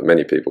space for, but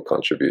many people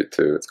contribute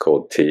to. It's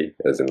called T,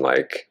 as in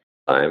like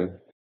time.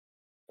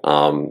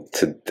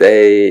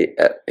 Today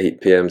at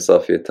 8 p.m.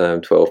 Sofia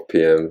time, 12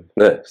 p.m.,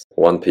 no,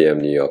 1 p.m.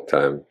 New York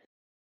time,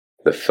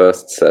 the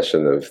first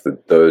session of the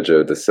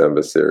Dojo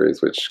December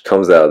series, which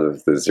comes out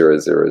of the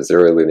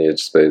 000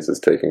 lineage space, is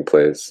taking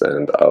place,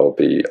 and I'll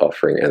be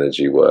offering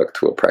energy work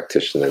to a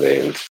practitioner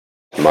named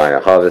Maya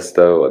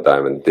Harvesto or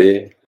Diamond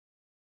D.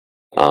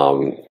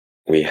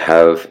 We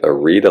have a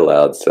read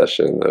aloud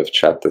session of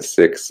chapter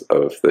 6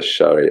 of the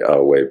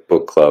Sharia Way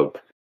book club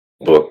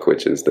book,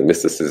 which is The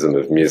Mysticism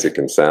of Music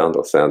and Sound,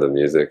 or Sound of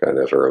Music, I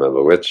never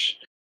remember which,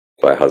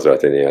 by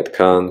Hazrat Inayat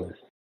Khan.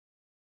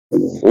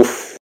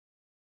 Oof.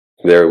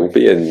 There will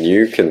be a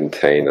new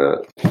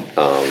container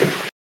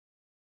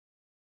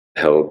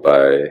held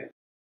by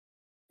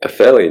a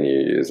fairly new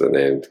user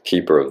named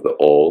Keeper of the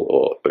All,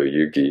 or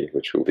Oyugi,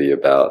 which will be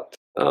about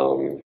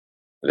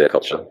their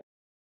culture,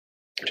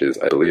 which is,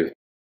 I believe,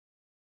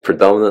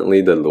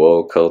 predominantly the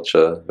Luo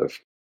culture,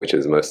 which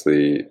is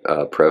mostly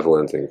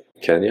prevalent in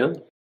Kenya,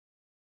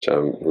 which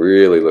I'm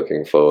really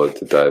looking forward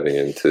to diving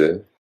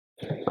into.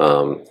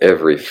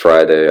 Every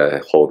Friday I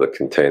hold a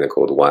container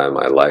called Why Am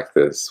I Like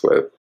This,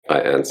 where I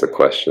answer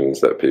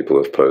questions that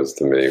people have posed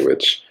to me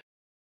which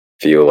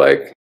feel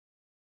like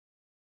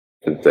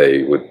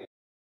they would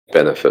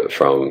benefit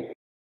from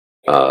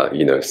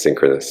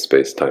synchronous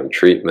space-time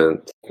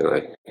treatment, and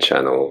I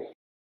channel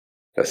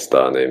a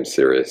star named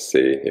Sirius C,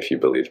 if you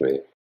believe me.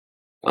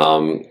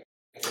 On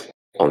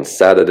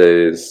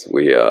Saturdays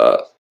we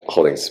are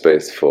holding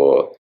space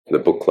for the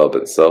book club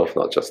itself,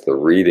 not just the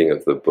reading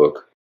of the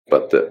book,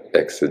 but the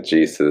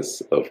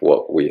exegesis of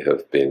what we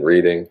have been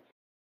reading.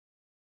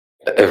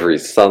 Every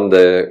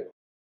Sunday,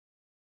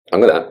 I'm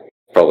going to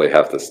probably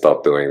have to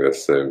stop doing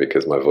this soon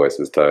because my voice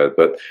is tired,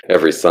 but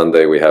every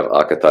Sunday we have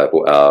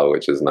Archetypal Hour,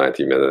 which is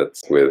 90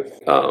 minutes with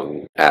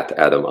at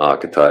Adam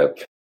Archetype,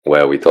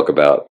 where we talk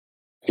about,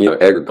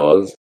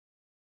 egregores.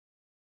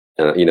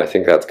 And, I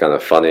think that's kind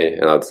of funny.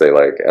 And I'd say,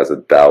 like, as a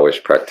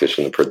Taoist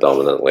practitioner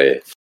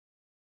predominantly,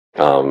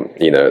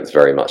 it's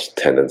very much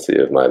tendency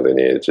of my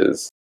lineage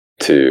is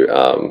to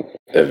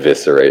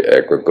eviscerate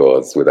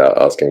egregores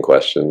without asking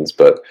questions.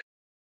 But,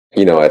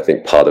 I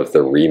think part of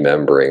the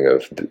remembering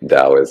of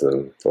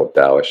Taoism or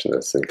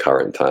Taoishness in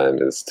current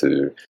time is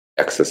to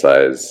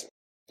exercise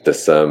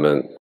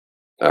discernment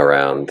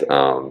around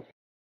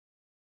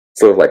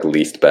sort of like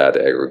least bad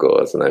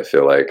egregores. And I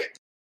feel like,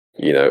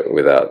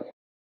 without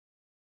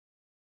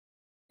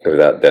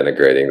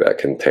denigrating that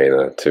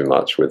container too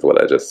much with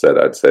what I just said,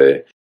 I'd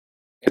say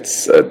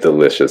it's a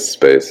delicious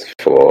space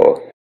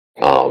for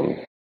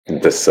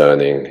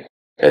discerning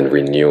and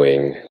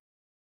renewing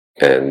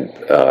and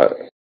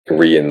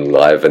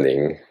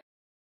re-enlivening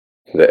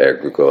the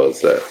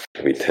egregores that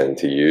we tend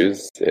to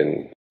use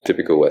in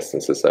typical Western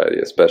society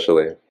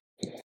especially.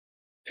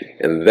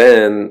 And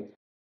then,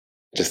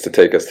 just to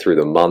take us through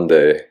the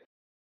Monday,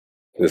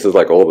 this is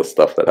like all the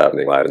stuff that's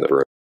happening live in the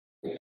room.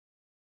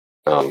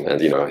 And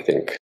I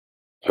think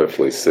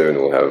hopefully soon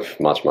we'll have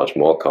much, much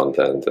more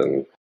content,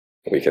 and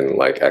we can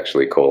like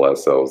actually call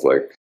ourselves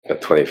like a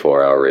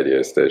 24-hour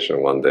radio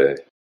station one day.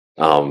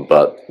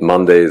 But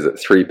Mondays at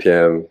 3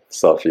 p.m.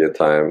 Sofia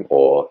time,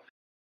 or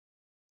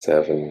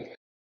 7,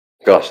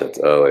 gosh, that's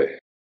early.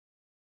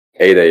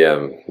 8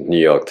 a.m. New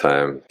York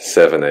time,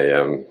 7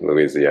 a.m.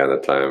 Louisiana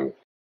time,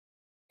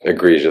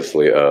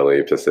 egregiously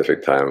early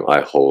Pacific time,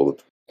 I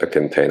hold a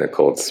container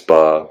called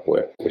Spa,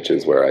 which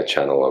is where I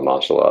channel a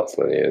martial arts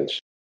lineage,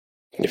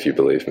 if you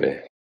believe me.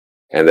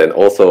 And then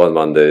also on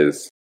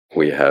Mondays,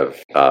 we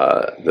have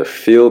the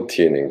field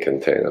tuning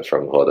container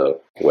from Hodo,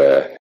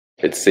 where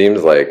it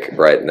seems like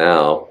right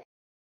now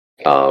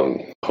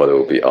Hodo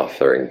will be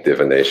offering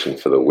divination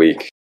for the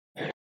week.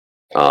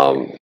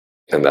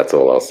 And that's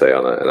all I'll say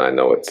on it, and I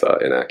know it's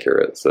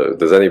inaccurate. So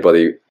does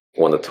anybody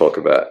want to talk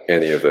about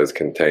any of those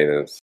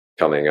containers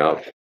coming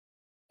up?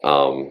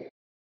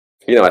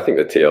 I think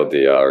the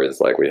TLDR is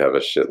like we have a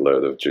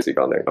shitload of juicy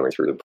content coming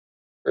through the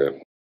room.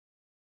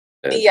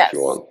 And Yes. if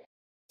you want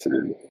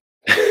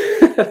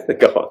to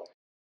go on.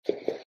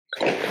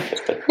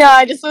 No,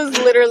 I just was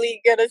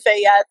literally gonna say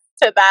yes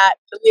to that.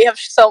 We have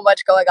so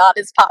much going on.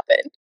 It's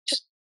popping.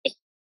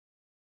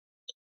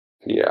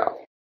 Yeah.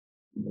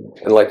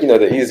 And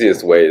the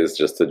easiest way is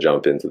just to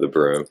jump into the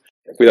broom.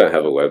 We don't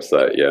have a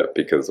website yet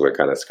because we're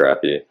kind of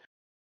scrappy.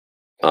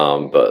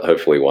 But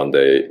hopefully one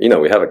day,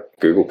 we have a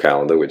Google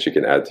Calendar, which you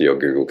can add to your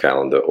Google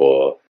Calendar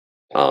or,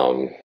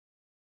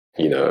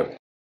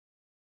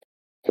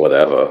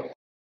 whatever.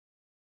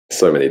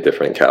 So many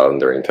different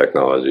calendaring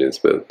technologies.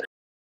 But,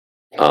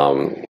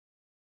 I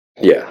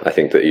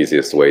think the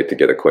easiest way to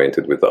get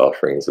acquainted with the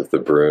offerings of the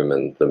broom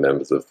and the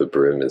members of the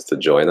broom is to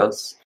join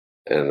us.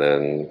 And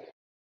then,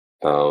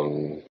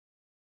 I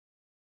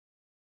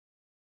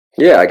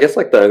guess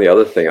the only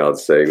other thing I would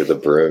say with the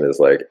broom is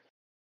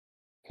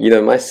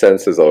my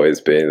sense has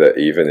always been that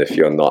even if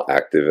you're not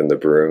active in the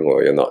broom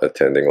or you're not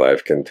attending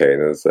live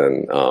containers,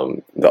 then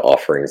the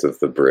offerings of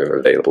the broom are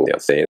available in the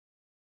unseen.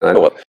 And I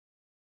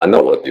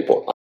know a lot of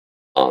people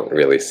aren't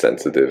really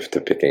sensitive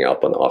to picking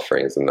up on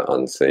offerings in the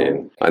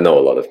unseen. I know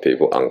a lot of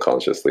people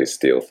unconsciously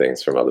steal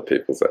things from other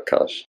people's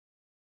akash.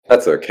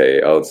 That's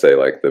okay. I would say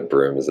the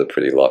broom is a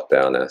pretty locked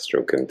down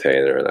astral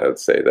container, and I would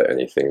say that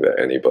anything that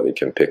anybody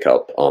can pick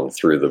up on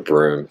through the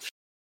broom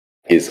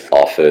is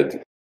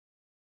offered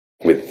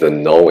with the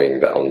knowing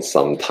that on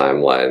some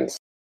timelines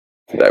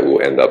that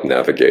we'll end up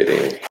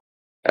navigating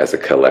as a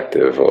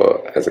collective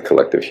or as a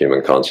collective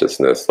human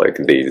consciousness,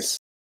 these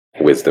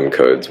wisdom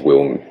codes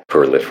will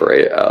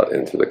proliferate out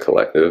into the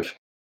collective,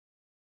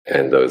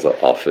 and those are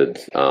offered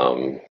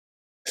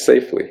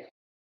safely.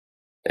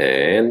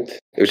 And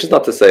which is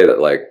not to say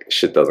that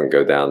shit doesn't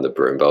go down the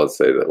broom, but I would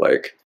say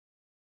that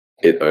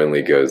it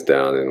only goes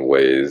down in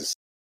ways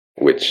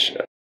which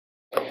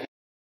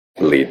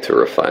lead to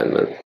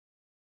refinement.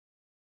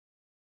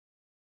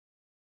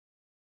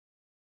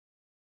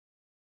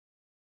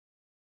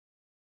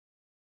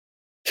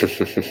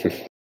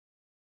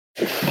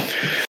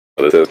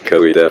 This is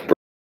Cody Death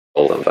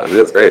sometimes.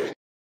 It's great.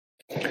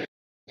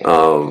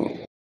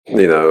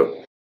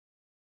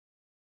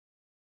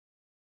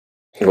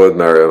 What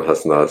Mariam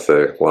Hasna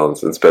say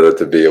once, it's better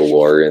to be a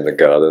warrior in the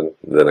garden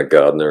than a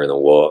gardener in a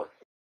war.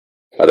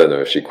 I don't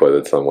know if she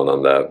quoted someone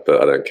on that,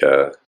 but I don't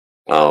care.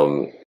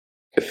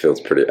 It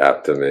feels pretty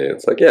apt to me.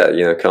 It's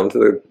come to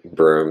the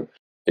broom.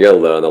 You gotta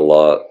learn a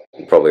lot.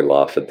 Probably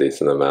laugh a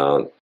decent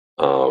amount.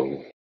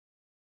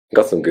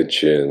 Got some good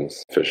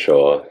tunes for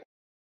sure.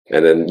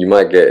 And then you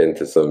might get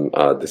into some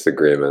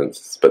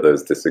disagreements, but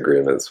those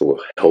disagreements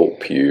will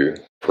help you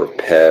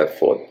prepare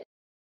for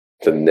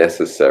the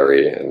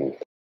necessary and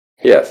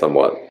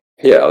somewhat,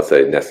 I'll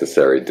say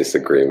necessary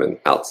disagreement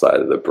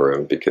outside of the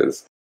broom,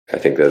 because I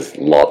think there's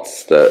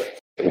lots that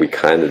we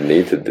kind of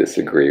need to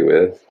disagree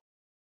with,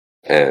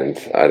 and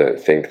I don't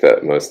think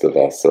that most of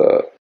us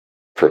are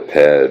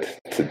prepared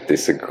to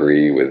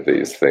disagree with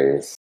these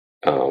things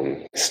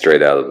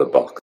straight out of the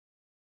box.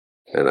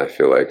 And I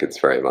feel like it's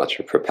very much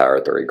a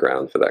preparatory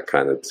ground for that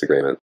kind of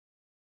disagreement,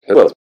 as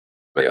well as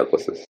many other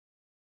places.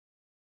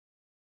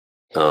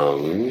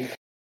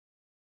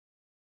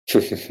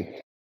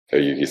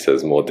 Yugi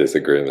says more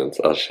disagreements.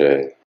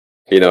 Ashe.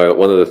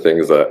 One of the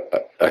things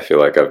that I feel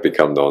like I've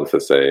become known for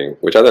saying,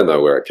 which I don't know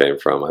where it came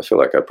from, I feel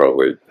like I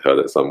probably heard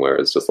it somewhere,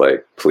 is just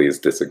please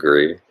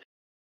disagree.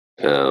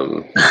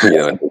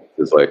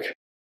 It's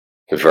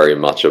very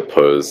much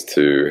opposed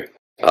to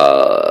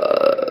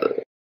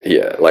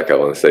I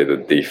want to say the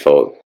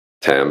default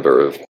timbre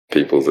of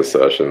people's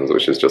assertions,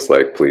 which is just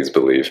please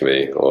believe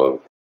me, or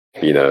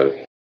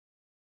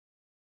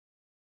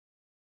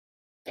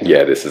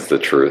this is the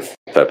truth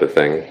type of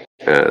thing.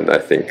 And I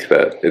think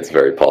that it's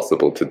very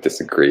possible to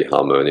disagree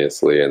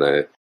harmoniously.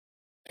 And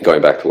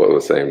going back to what I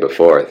was saying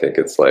before, I think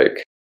it's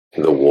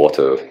the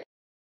water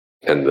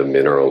and the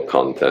mineral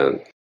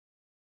content,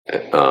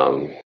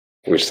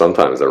 which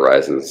sometimes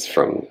arises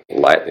from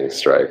lightning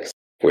strikes,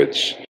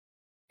 which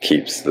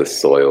keeps the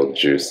soil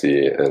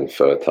juicy and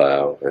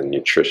fertile and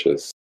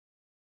nutritious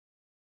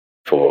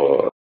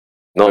for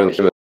not only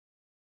humans,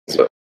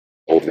 but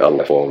all the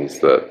other forms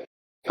that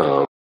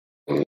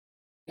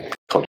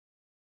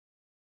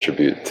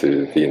contribute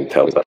to the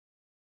intelligence.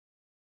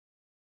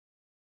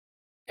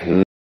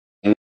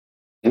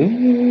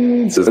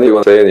 Does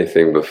anyone say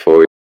anything before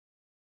we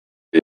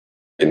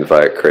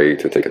invite Craig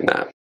to take a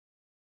nap?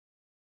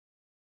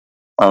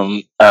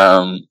 I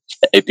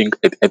think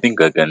I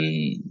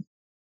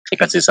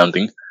can say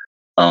something.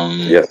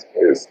 Yes,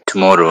 please.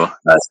 Tomorrow,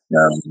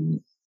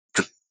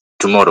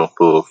 tomorrow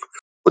for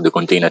the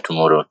container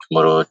tomorrow at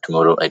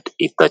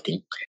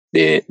 8:30,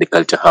 the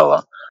culture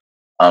hour.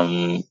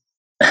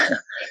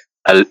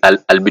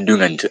 I'll be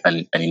doing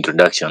an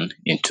introduction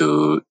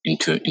into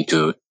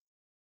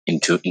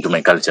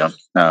my culture,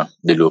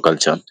 the Luo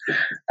culture.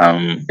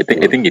 I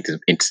think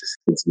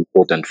it's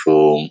important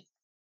for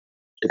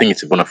I think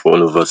it's important for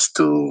all of us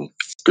to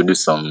do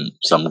some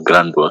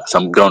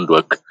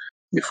groundwork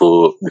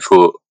before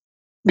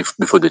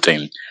the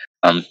time.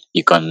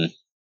 You can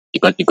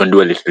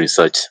do a little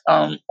research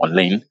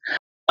online,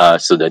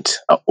 so that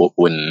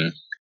when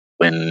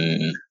when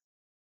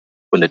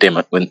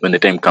the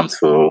time comes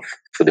for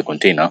the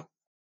container,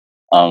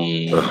 um,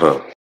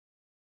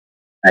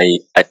 I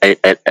I, I,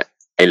 I,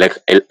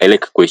 I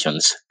like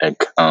questions,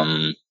 like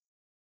I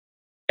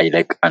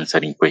like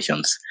answering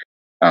questions.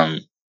 Um,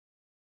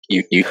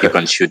 you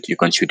can shoot your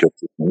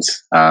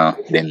questions.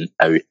 Then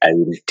I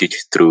will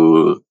teach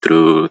through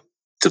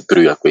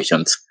your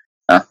questions.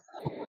 Uh,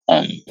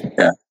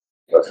 yeah.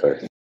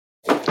 Perfect.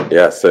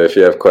 Yeah, so if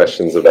you have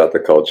questions about the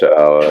Culture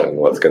Hour and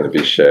what's going to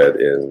be shared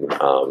in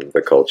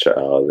the Culture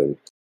Hour, then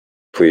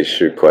please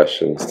shoot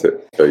questions to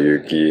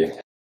Oyuki.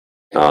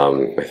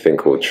 I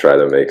think we'll try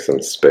to make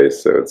some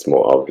space so it's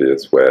more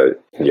obvious where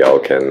y'all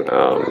can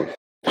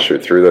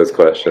shoot through those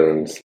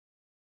questions.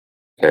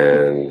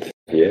 And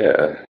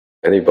yeah,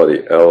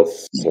 anybody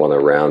else want to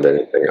round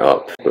anything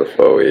up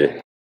before we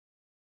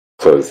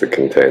close the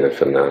container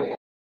for now?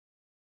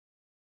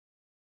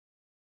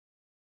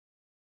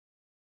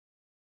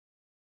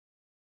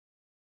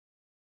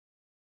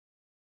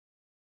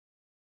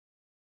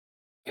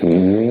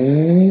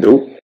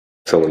 Oh,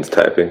 someone's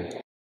typing.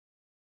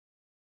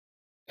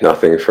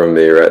 Nothing from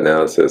me right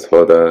now. It says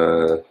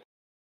Hoda.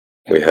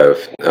 We have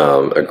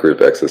a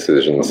group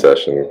exercision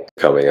session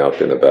coming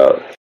up in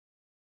about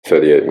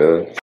 38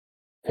 minutes.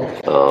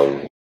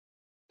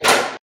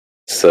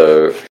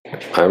 So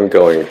I'm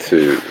going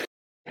to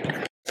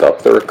stop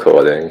the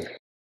recording,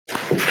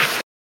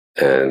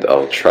 and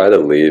I'll try to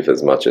leave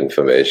as much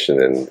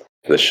information in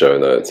the show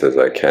notes as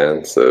I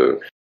can, so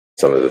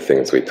some of the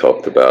things we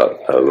talked about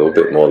are a little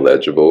bit more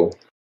legible,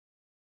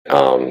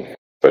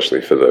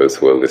 especially for those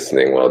who are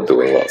listening while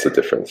doing lots of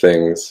different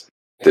things,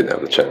 didn't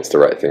have the chance to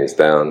write things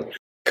down,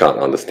 can't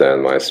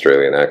understand my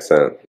Australian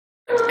accent,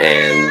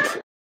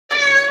 and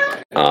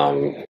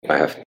I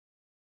have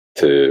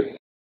to,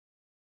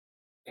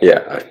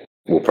 I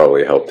will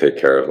probably help take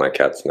care of my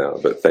cats now.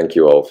 But thank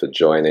you all for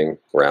joining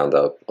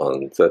Roundup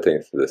on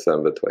 13th of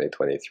December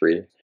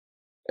 2023,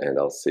 and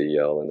I'll see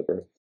y'all in the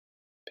room.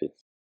 Peace.